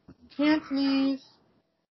Cantonese,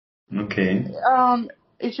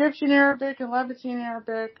 Egyptian Arabic and Levantine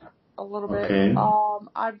Arabic a little bit.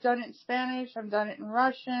 I've done it in Spanish. I've done it in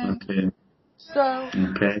Russian. So,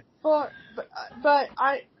 but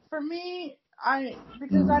for me,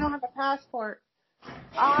 because I don't have a passport,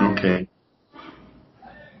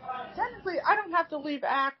 technically I don't have to leave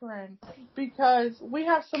Akron, because we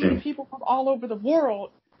have so many people from all over the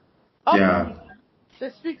world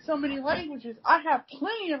that speak so many languages. I have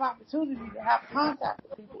plenty of opportunity to have contact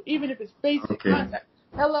with people, even if it's basic contact.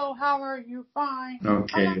 Hello, how are you? Fine. I'm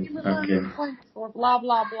not even learning French, or blah,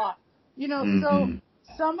 blah, blah. So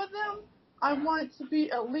some of them I want to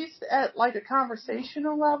be at least at like a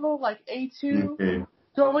conversational level, like A2,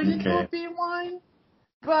 going into a B1.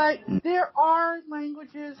 But there are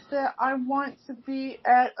languages that I want to be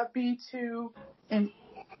at a B2, and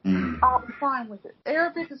I'll be fine with it.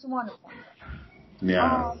 Arabic is one of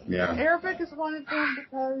them. Arabic is one of them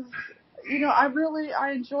because,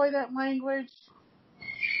 I enjoy that language.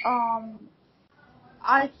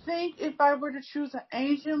 I think if I were to choose an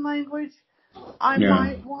Asian language, I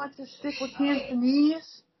might want to stick with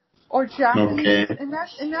Cantonese or Japanese, and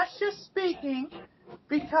that's just speaking.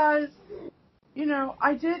 because,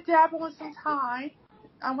 I did dabble in some Thai.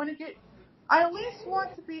 I at least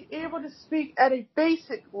want to be able to speak at a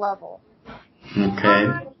basic level. Okay.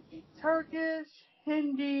 Thai, Turkish,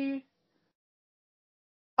 Hindi,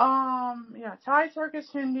 Thai, Turkish,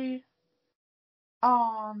 Hindi,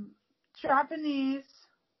 Japanese,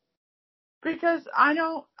 because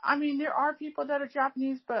there are people that are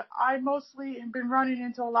Japanese, but I mostly have been running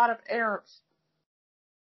into a lot of Arabs.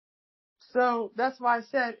 So that's why I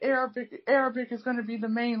said Arabic is going to be the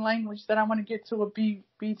main language that I want to get to a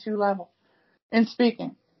B2 level in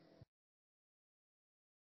speaking.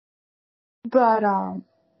 But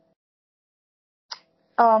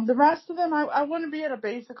the rest of them, I want to be at a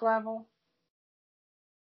basic level.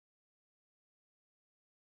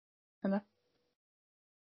 Hello?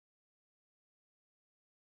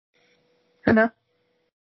 Hello?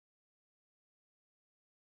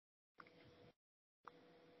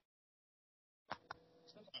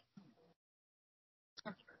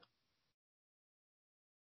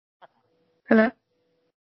 Hello?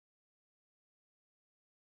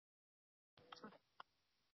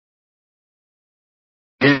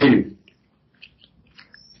 Can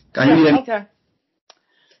you hear me? Okay.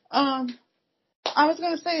 I was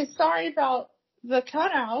going to say sorry about the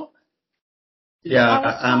cutout. Yeah, I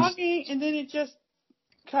was talking and then it just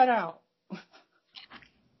cut out.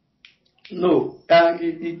 No,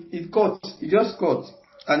 it cut. It just cut.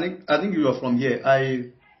 I think you were from here.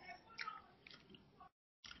 I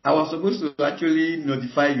was supposed to actually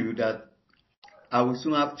notify you that I will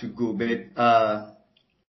soon have to go, but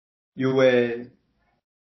you were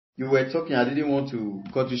talking. I didn't want to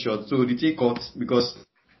cut you short, so the thing cut because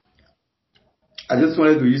I just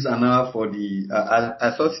wanted to use an hour for the.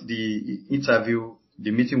 I thought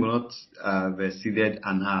the meeting will not have exceeded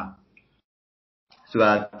an hour, so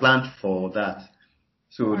I planned for that.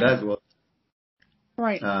 So Right. that's what.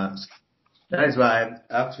 Right. That is why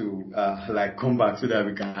I have to come back so that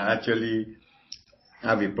we can actually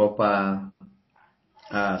have a proper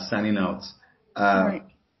signing out. Right.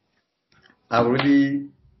 I would really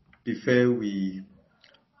prefer we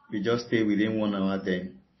just stay within 1 hour.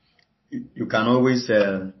 Then you can always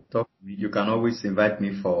talk. You can always invite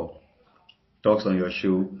me for talks on your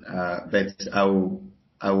show. But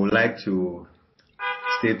I would like to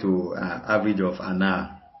stay to average of an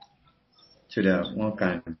hour so that one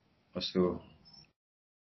can also.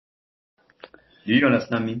 Do you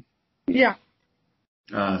understand me? Yeah.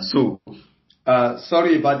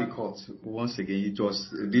 Sorry about the cut. Once again, it was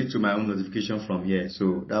due to my own notification from here,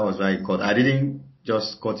 so that was why I cut. I didn't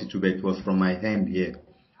just cut it to bed. It was from my end here.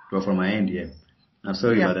 It was from my end here. I'm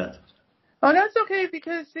sorry about that. Oh, that's okay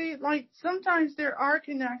because see, sometimes there are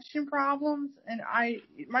connection problems, and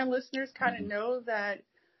my listeners kind of know that,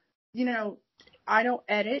 I don't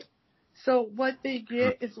edit, so what they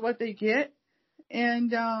get is what they get,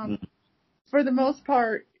 and for the most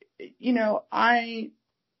part, I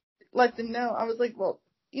let them know. I was like, well,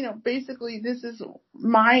 basically this is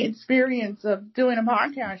my experience of doing a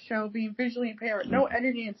podcast show, being visually impaired, no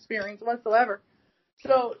editing experience whatsoever.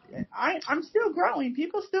 So I'm still growing.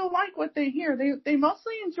 People still like what they hear. They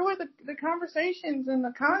mostly enjoy the conversations and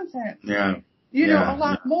the content. Yeah. A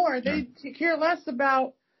lot more. They care less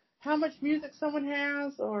about how much music someone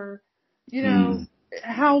has or,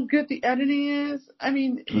 how good the editing is. I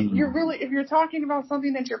mean, if you're talking about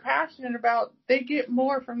something that you're passionate about, they get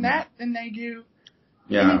more from that than they do.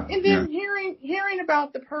 Yeah. And then hearing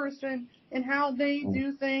about the person and how they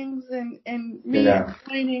do things and me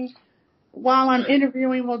explaining while I'm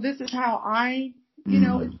interviewing, well, this is how I,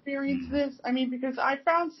 experience this. I mean, because I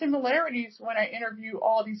found similarities when I interview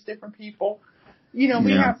all these different people. We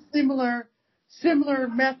have similar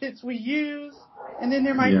methods we use, and then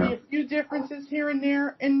there might be a few differences here and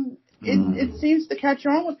there, and it seems to catch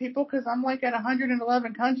on with people because I'm like at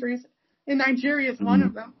 111 countries, and Nigeria is one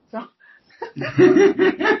of them. So.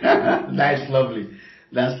 That's lovely.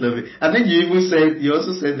 That's lovely. I think you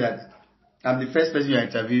also said that I'm the first person you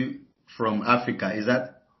interview from Africa.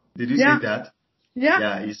 Did you say that?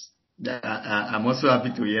 Yeah. I'm also happy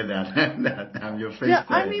to hear that, that I'm your first. Yeah,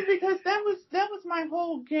 I mean, because that was my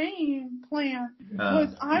whole game plan,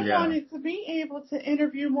 was I wanted to be able to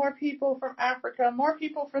interview more people from Africa, more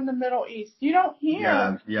people from the Middle East. You don't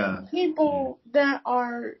hear people that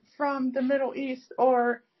are from the Middle East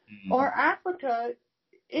or Africa.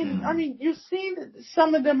 I mean, you see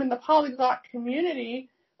some of them in the polyglot community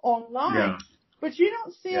online, but you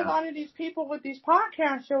don't see a lot of these people with these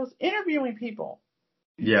podcast shows interviewing people.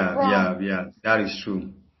 Yeah, that is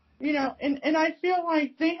true. And I feel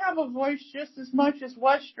like they have a voice just as much as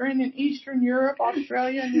Western and Eastern Europe,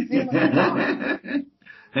 Australia, and New Zealand.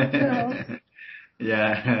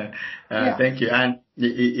 Yeah. Yeah. Thank you. And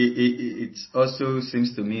it also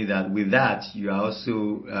seems to me that with that, you are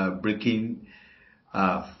also breaking,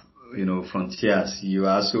 uh, frontiers. You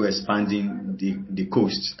are also expanding the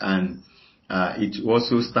coast, and it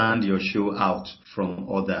also stand your show out from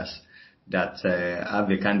others that have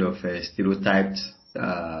a kind of stereotyped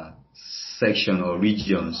uh, section or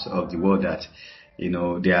regions of the world that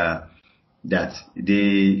they are that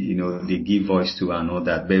they give voice to and all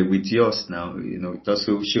that. But with yours now, it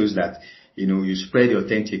also shows that, you spread your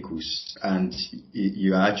tentacles and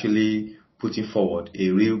you are actually putting forward a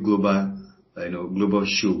real global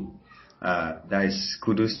show. That is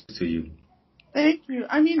kudos to you. Thank you.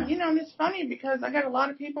 I mean, and it's funny because I got a lot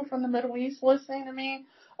of people from the Middle East listening to me.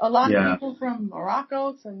 A lot of Yeah, people from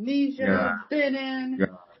Morocco, yeah, Tunisia, Benin. yeah,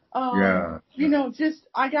 yeah, yeah. Just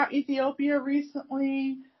I got Ethiopia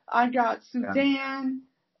recently. I got Yeah. Sudan,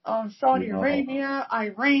 Saudi Wow, Arabia,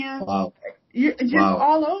 Iran, wow, just wow,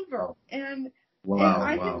 all over. And wow,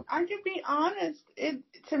 wow. I can be honest.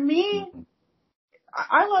 To me, Mhm.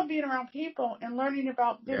 I love being around people and learning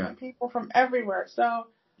about Yeah, different people from everywhere. So,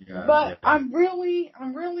 yeah, but yeah. I'm really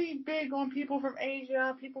big on people from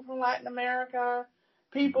Asia, people from Latin America,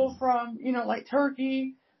 people from, like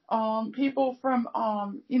Turkey, people from,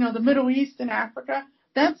 the Middle East and Africa.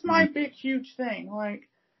 That's my Mhm. big, huge thing. Like,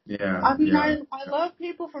 Yeah, I mean, yeah. I love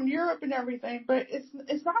people from Europe and everything, but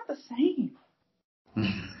it's not the same.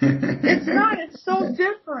 It's not. It's so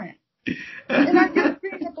different. And I guess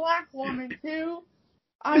being a black woman too,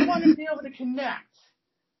 I want to be able to connect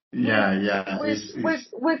with Yeah, yeah.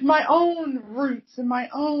 with my own roots and my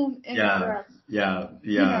own Yeah, interests. yeah,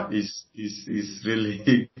 You yeah. know, It's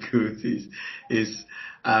really good.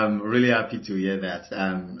 I'm really happy to hear that.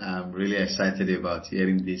 I'm really excited about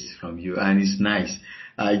hearing this from you, and it's nice.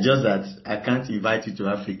 Just that I can't invite you to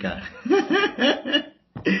Africa.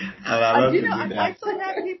 I love to do I've that. actually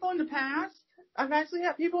had people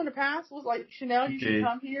in the past. Was like, Chanel, you should Okay.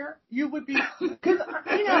 come here. You would be, because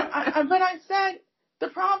but I said the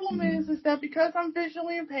problem Mm. is that because I'm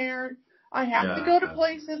visually impaired, I have to Yeah, go to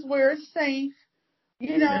places where it's safe.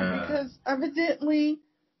 yeah, Because evidently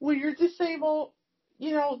when you're disabled,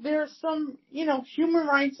 there's some, human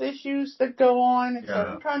rights issues that go on in yeah,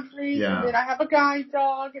 certain countries. And yeah, then I have a guide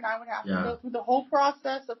dog and I would have to yeah, go through the whole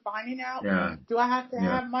process of finding out, yeah, do I have to yeah,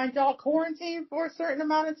 have my dog quarantined for a certain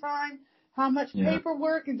amount of time? How much yeah,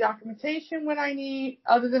 paperwork and documentation would I need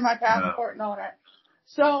other than my yeah, passport and all that?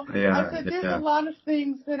 So I yeah, said, there's a yeah, lot of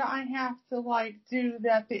things that I have to do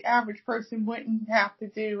that the average person wouldn't have to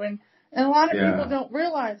do. And a lot of people yeah. don't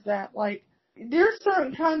realize that. Like, there's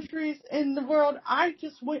certain countries in the world I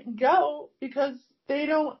just wouldn't go because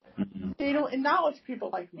Mhm. they don't acknowledge people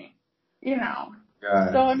like me. You know.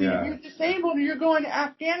 So Yeah, I mean, if yeah. you're disabled and you're going to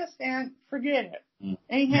Afghanistan, forget it. Mm.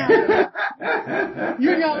 Ain't happening.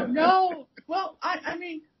 No. Well, I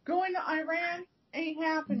mean, going to Iran ain't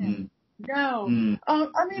happening. Mm, No. mm,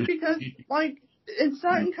 I mean, because like in mm,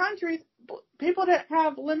 certain countries, people that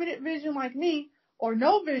have limited vision like me or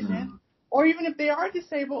no vision, mm, or even if they are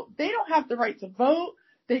disabled, they don't have the right to vote.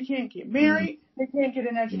 They can't get mm, married. They can't get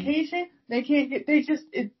an mm. education. They can't get.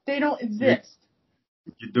 They don't You exist.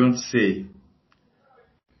 you don't say.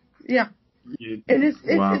 Yeah, You, and it's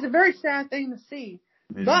wow, a very sad thing to see.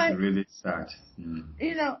 it's But really sad. Mm,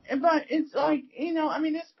 but it's like, I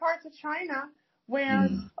mean, there's parts of China where,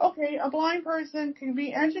 mm, okay, a blind person can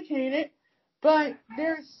be educated, but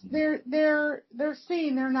they're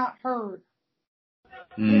seen, they're not heard.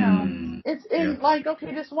 mm. It's Yeah. in like,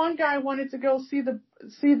 okay, this one guy wanted to go see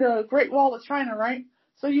the Great Wall of China, right?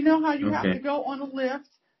 So you know how you have to Okay. go on a lift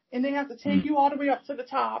and they have to take Mm, you all the way up to the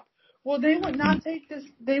top. Well, mm. they would not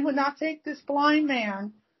take this blind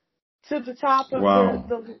man to the top of Wow.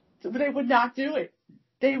 they would not do it.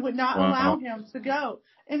 They would not allow Wow. him to go.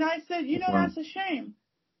 And I said, Wow. that's a shame.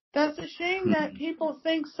 That's a shame that Mm, people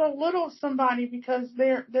think so little of somebody because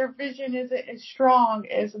their vision isn't as strong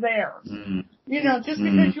as theirs. mm, Just mm,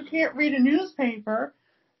 because you can't read a newspaper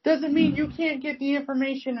doesn't mean you mm. can't get the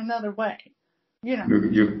information another way.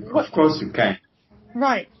 Of What, course you can.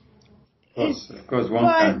 right. It's, Of course one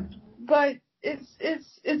but, can. but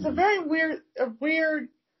it's a Mm. very weird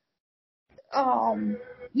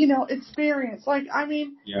experience. Like, I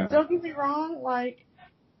mean, Yeah. don't get me wrong, like,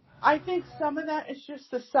 I think some of that is just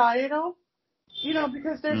societal,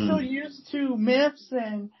 because they're so Mm. used to myths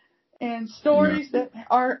and Yeah. stories that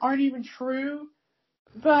aren't even true.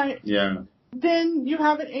 But Yeah. then you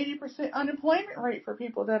have an 80% unemployment rate for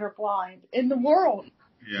people that are blind in the world.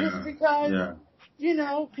 Just Yeah. because,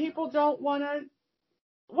 Yeah. people don't want to,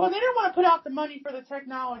 well, they don't want to put out the money for the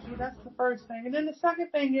technology. That's the first thing. And then the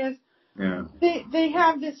second thing is, Yeah. they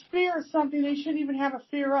have this fear of something they shouldn't even have a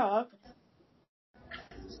fear of.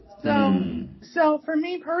 So for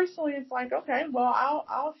me personally, it's like, okay, well,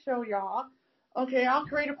 I'll show y'all. Okay, I'll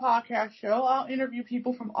create a podcast show. I'll interview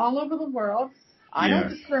people from all over the world. I don't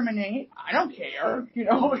discriminate. I don't care. You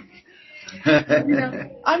know.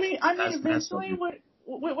 I mean, eventually,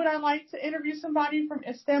 would I like to interview somebody from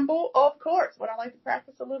Istanbul? Of course. Would I like to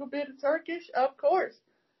practice a little bit of Turkish? Of course.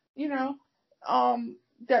 You know,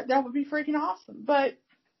 that would be freaking awesome. But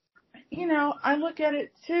I look at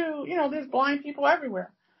it too. There's blind people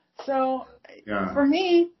everywhere. So for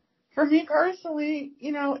me personally,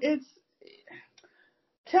 it's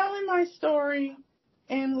telling my story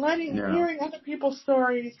and hearing other people's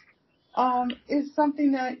stories is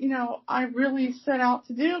something that, I really set out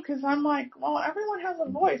to do, because I'm like, well, everyone has a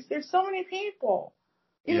voice. There's so many people,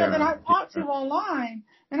 that I talk to online.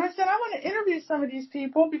 And I said, I want to interview some of these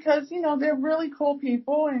people because, they're really cool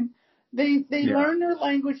people, and they learn their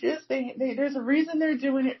languages. There's a reason they're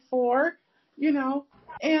doing it for,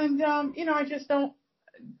 and, I just don't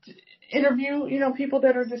interview, people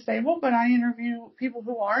that are disabled, but I interview people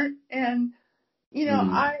who aren't. And,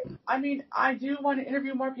 I mean, I do want to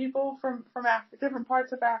interview more people from Africa, different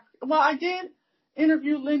parts of Africa. Well, I did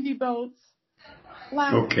interview Lindy Boats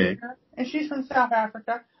last year, and she's from South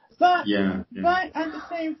Africa. But but at the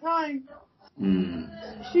same time,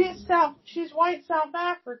 she's white South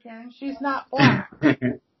African. She's not black.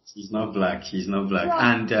 She's not black.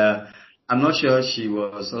 Right. And I'm not sure she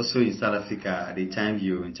was also in South Africa at the time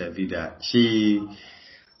you interviewed her.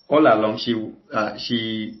 All along, she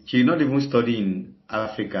not even studied in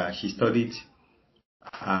Africa. She studied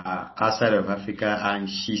outside of Africa, and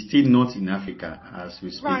she's still not in Africa as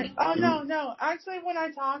we speak. Right. Oh, no. Actually, when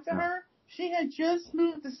I talked to her, she had just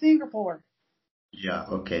moved to Singapore. Yeah.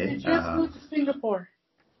 Okay. She just moved to Singapore.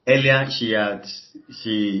 Earlier,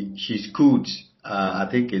 she schooled, I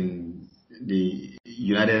think, in the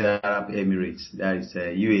United Arab Emirates, that is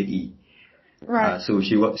UAE. Right. So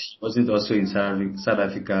she wasn't also in South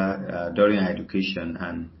Africa during her education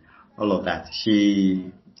and all of that.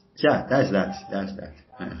 That's that.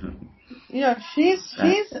 Yeah,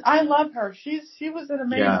 I love her. She was an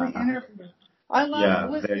amazing interview. I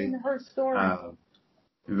love listening to her story.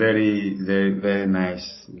 Very, very, very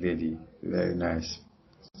nice lady. Very nice.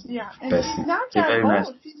 Yeah, and person. she's not that old.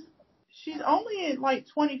 Nice. She's only like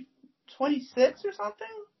 26 or something.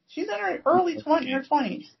 She's in her early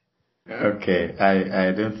 20s. Okay,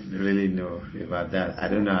 I don't really know about that. I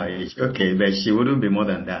don't know her age. Okay, but she wouldn't be more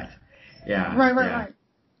than that. Yeah. Right.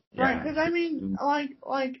 Right, because I mean, are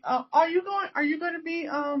you going to be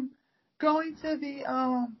going to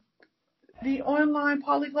the online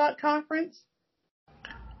polyglot conference?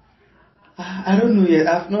 I don't know yet.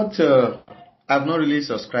 I've not really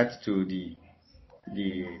subscribed to the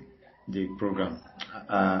program.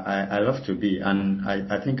 I love to be, and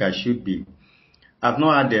I think I should be. I've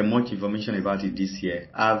not had much information about it this year.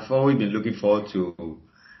 I've always been looking forward to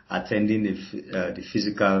attending the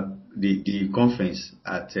physical the conference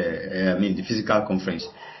the physical conference,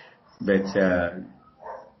 but they're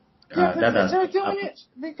doing it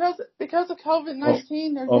because of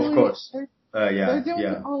COVID-19. They're doing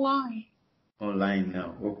it online. Online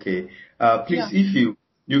now. Okay. Please, if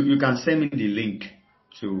you can send me the link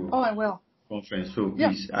to. Oh, I will. Conference. So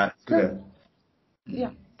please.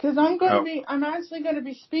 Because I'm actually going to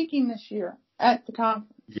be speaking this year at the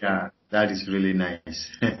conference. Yeah, that is really nice.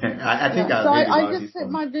 I think I just sent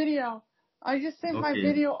my video. I just sent my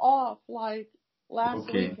video off like last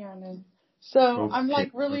weekend, and so I'm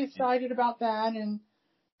like really excited about that, and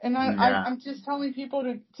I'm just telling people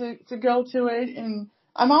to go to it, and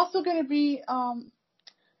I'm also going to be.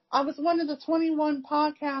 I was one of the 21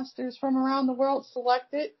 podcasters from around the world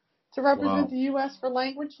selected to represent the U.S. for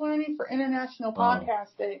language learning for International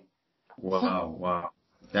Podcast Day. Wow.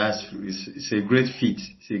 It's a great feat.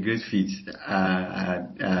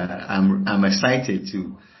 I'm excited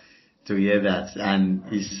to hear that, and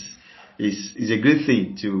it's a great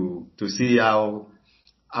thing to see how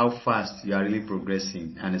fast you are really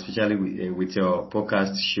progressing, and especially with your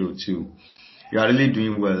podcast show too. You are really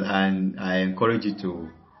doing well, and I encourage you to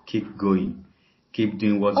keep going, keep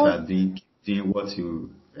doing what you are doing, keep doing what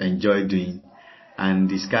you enjoy doing, and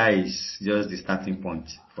the sky is just the starting point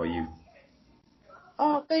for you.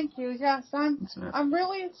 Oh, thank you. Yes, I'm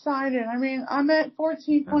really excited. I mean, I'm at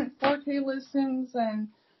 14.4K listens, and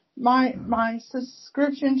my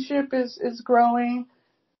subscriptionship is growing.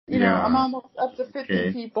 I'm almost up to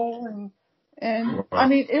 50 people, and I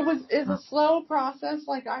mean, it's a slow process.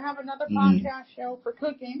 Like, I have another podcast show for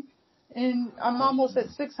cooking, and I'm almost at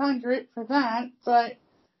 600 for that. But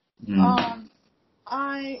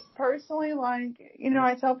I personally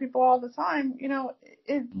I tell people all the time,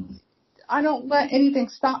 I don't let anything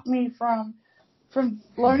stop me from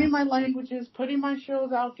learning my languages, putting my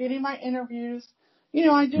shows out, getting my interviews.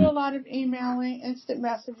 I do a lot of emailing, instant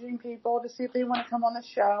messaging people to see if they want to come on the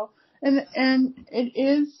show. And it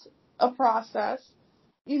is a process.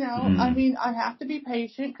 I have to be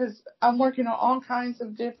patient because I'm working on all kinds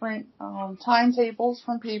of different timetables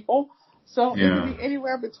from people. So it could be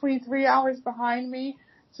anywhere between 3 hours behind me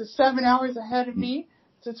to 7 hours ahead of me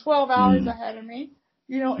to 12 hours ahead of me.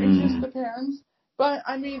 It just depends. But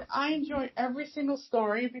I enjoy every single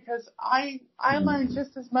story because I learn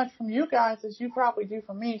just as much from you guys as you probably do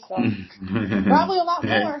from me. So probably a lot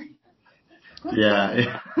more.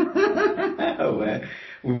 Yeah. Well,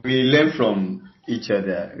 we learn from each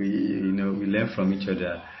other. We learn from each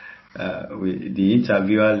other. The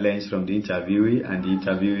interviewer learns from the interviewee, and the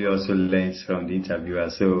interviewee also learns from the interviewer.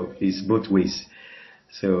 So it's both ways.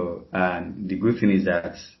 So, and the good thing is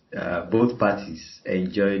that both parties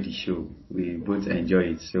enjoy the show. We both enjoy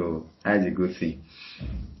it. So that's a good thing.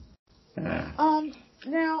 Now,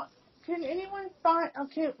 where can anyone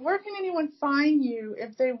find you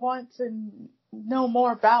if they want to know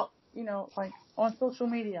more about, on social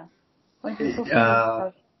media? Like your social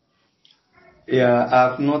media. Yeah,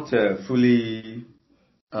 I've not fully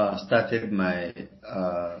started my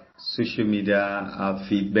social media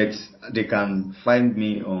outfit, but they can find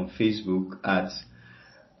me on Facebook at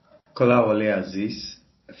Kolawole Aziz,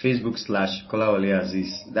 Facebook/Kolawole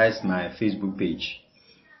Aziz. That's my Facebook page.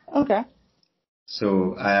 Okay.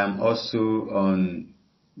 So I am also on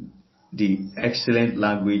the Excellent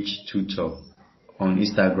Language Tutor on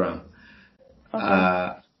Instagram.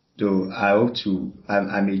 Okay. Though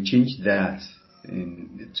I may change that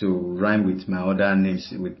to rhyme with my other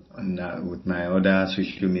names with my other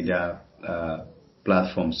social media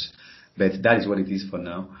platforms, but that is what it is for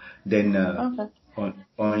now. Then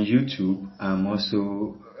on YouTube, I'm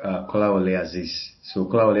also Kolawole Aziz. So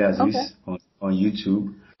Kolawole Aziz on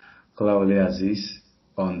YouTube, Kolawole Aziz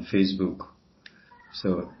on Facebook.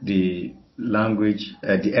 So the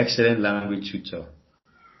Excellent Language Tutor.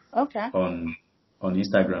 Okay. On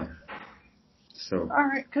Instagram. So. All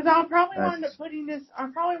right, because I'll probably wind up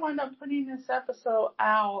putting this episode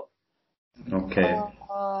out. Okay.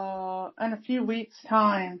 In a few weeks'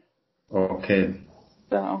 time. Okay.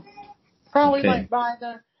 So probably by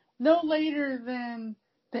no later than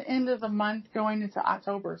the end of the month, going into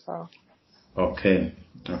October. So. Okay.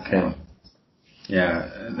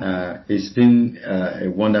 Yeah. It's been a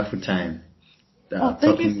wonderful time.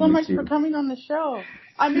 Thank you so much for coming on the show.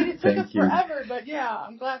 It took us forever, but yeah,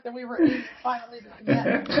 I'm glad that we were able finally to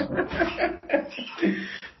connect.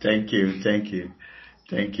 Thank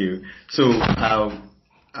you. So,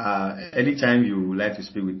 anytime you would like to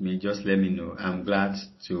speak with me, just let me know. I'm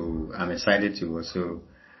excited to also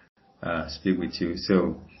speak with you.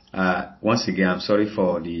 So, once again, I'm sorry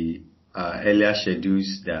for the earlier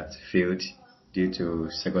schedules that failed due to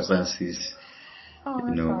circumstances.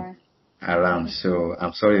 Sorry. Around. So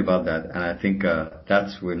I'm sorry about that, and I think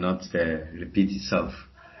that will not repeat itself.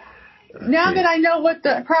 Now that I know what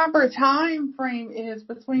the proper time frame is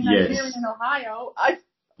between Nigeria and Ohio,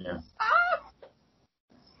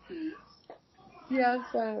 Yes,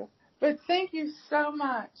 but thank you so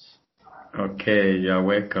much. Okay, you're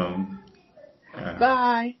welcome.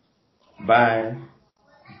 Bye. Bye.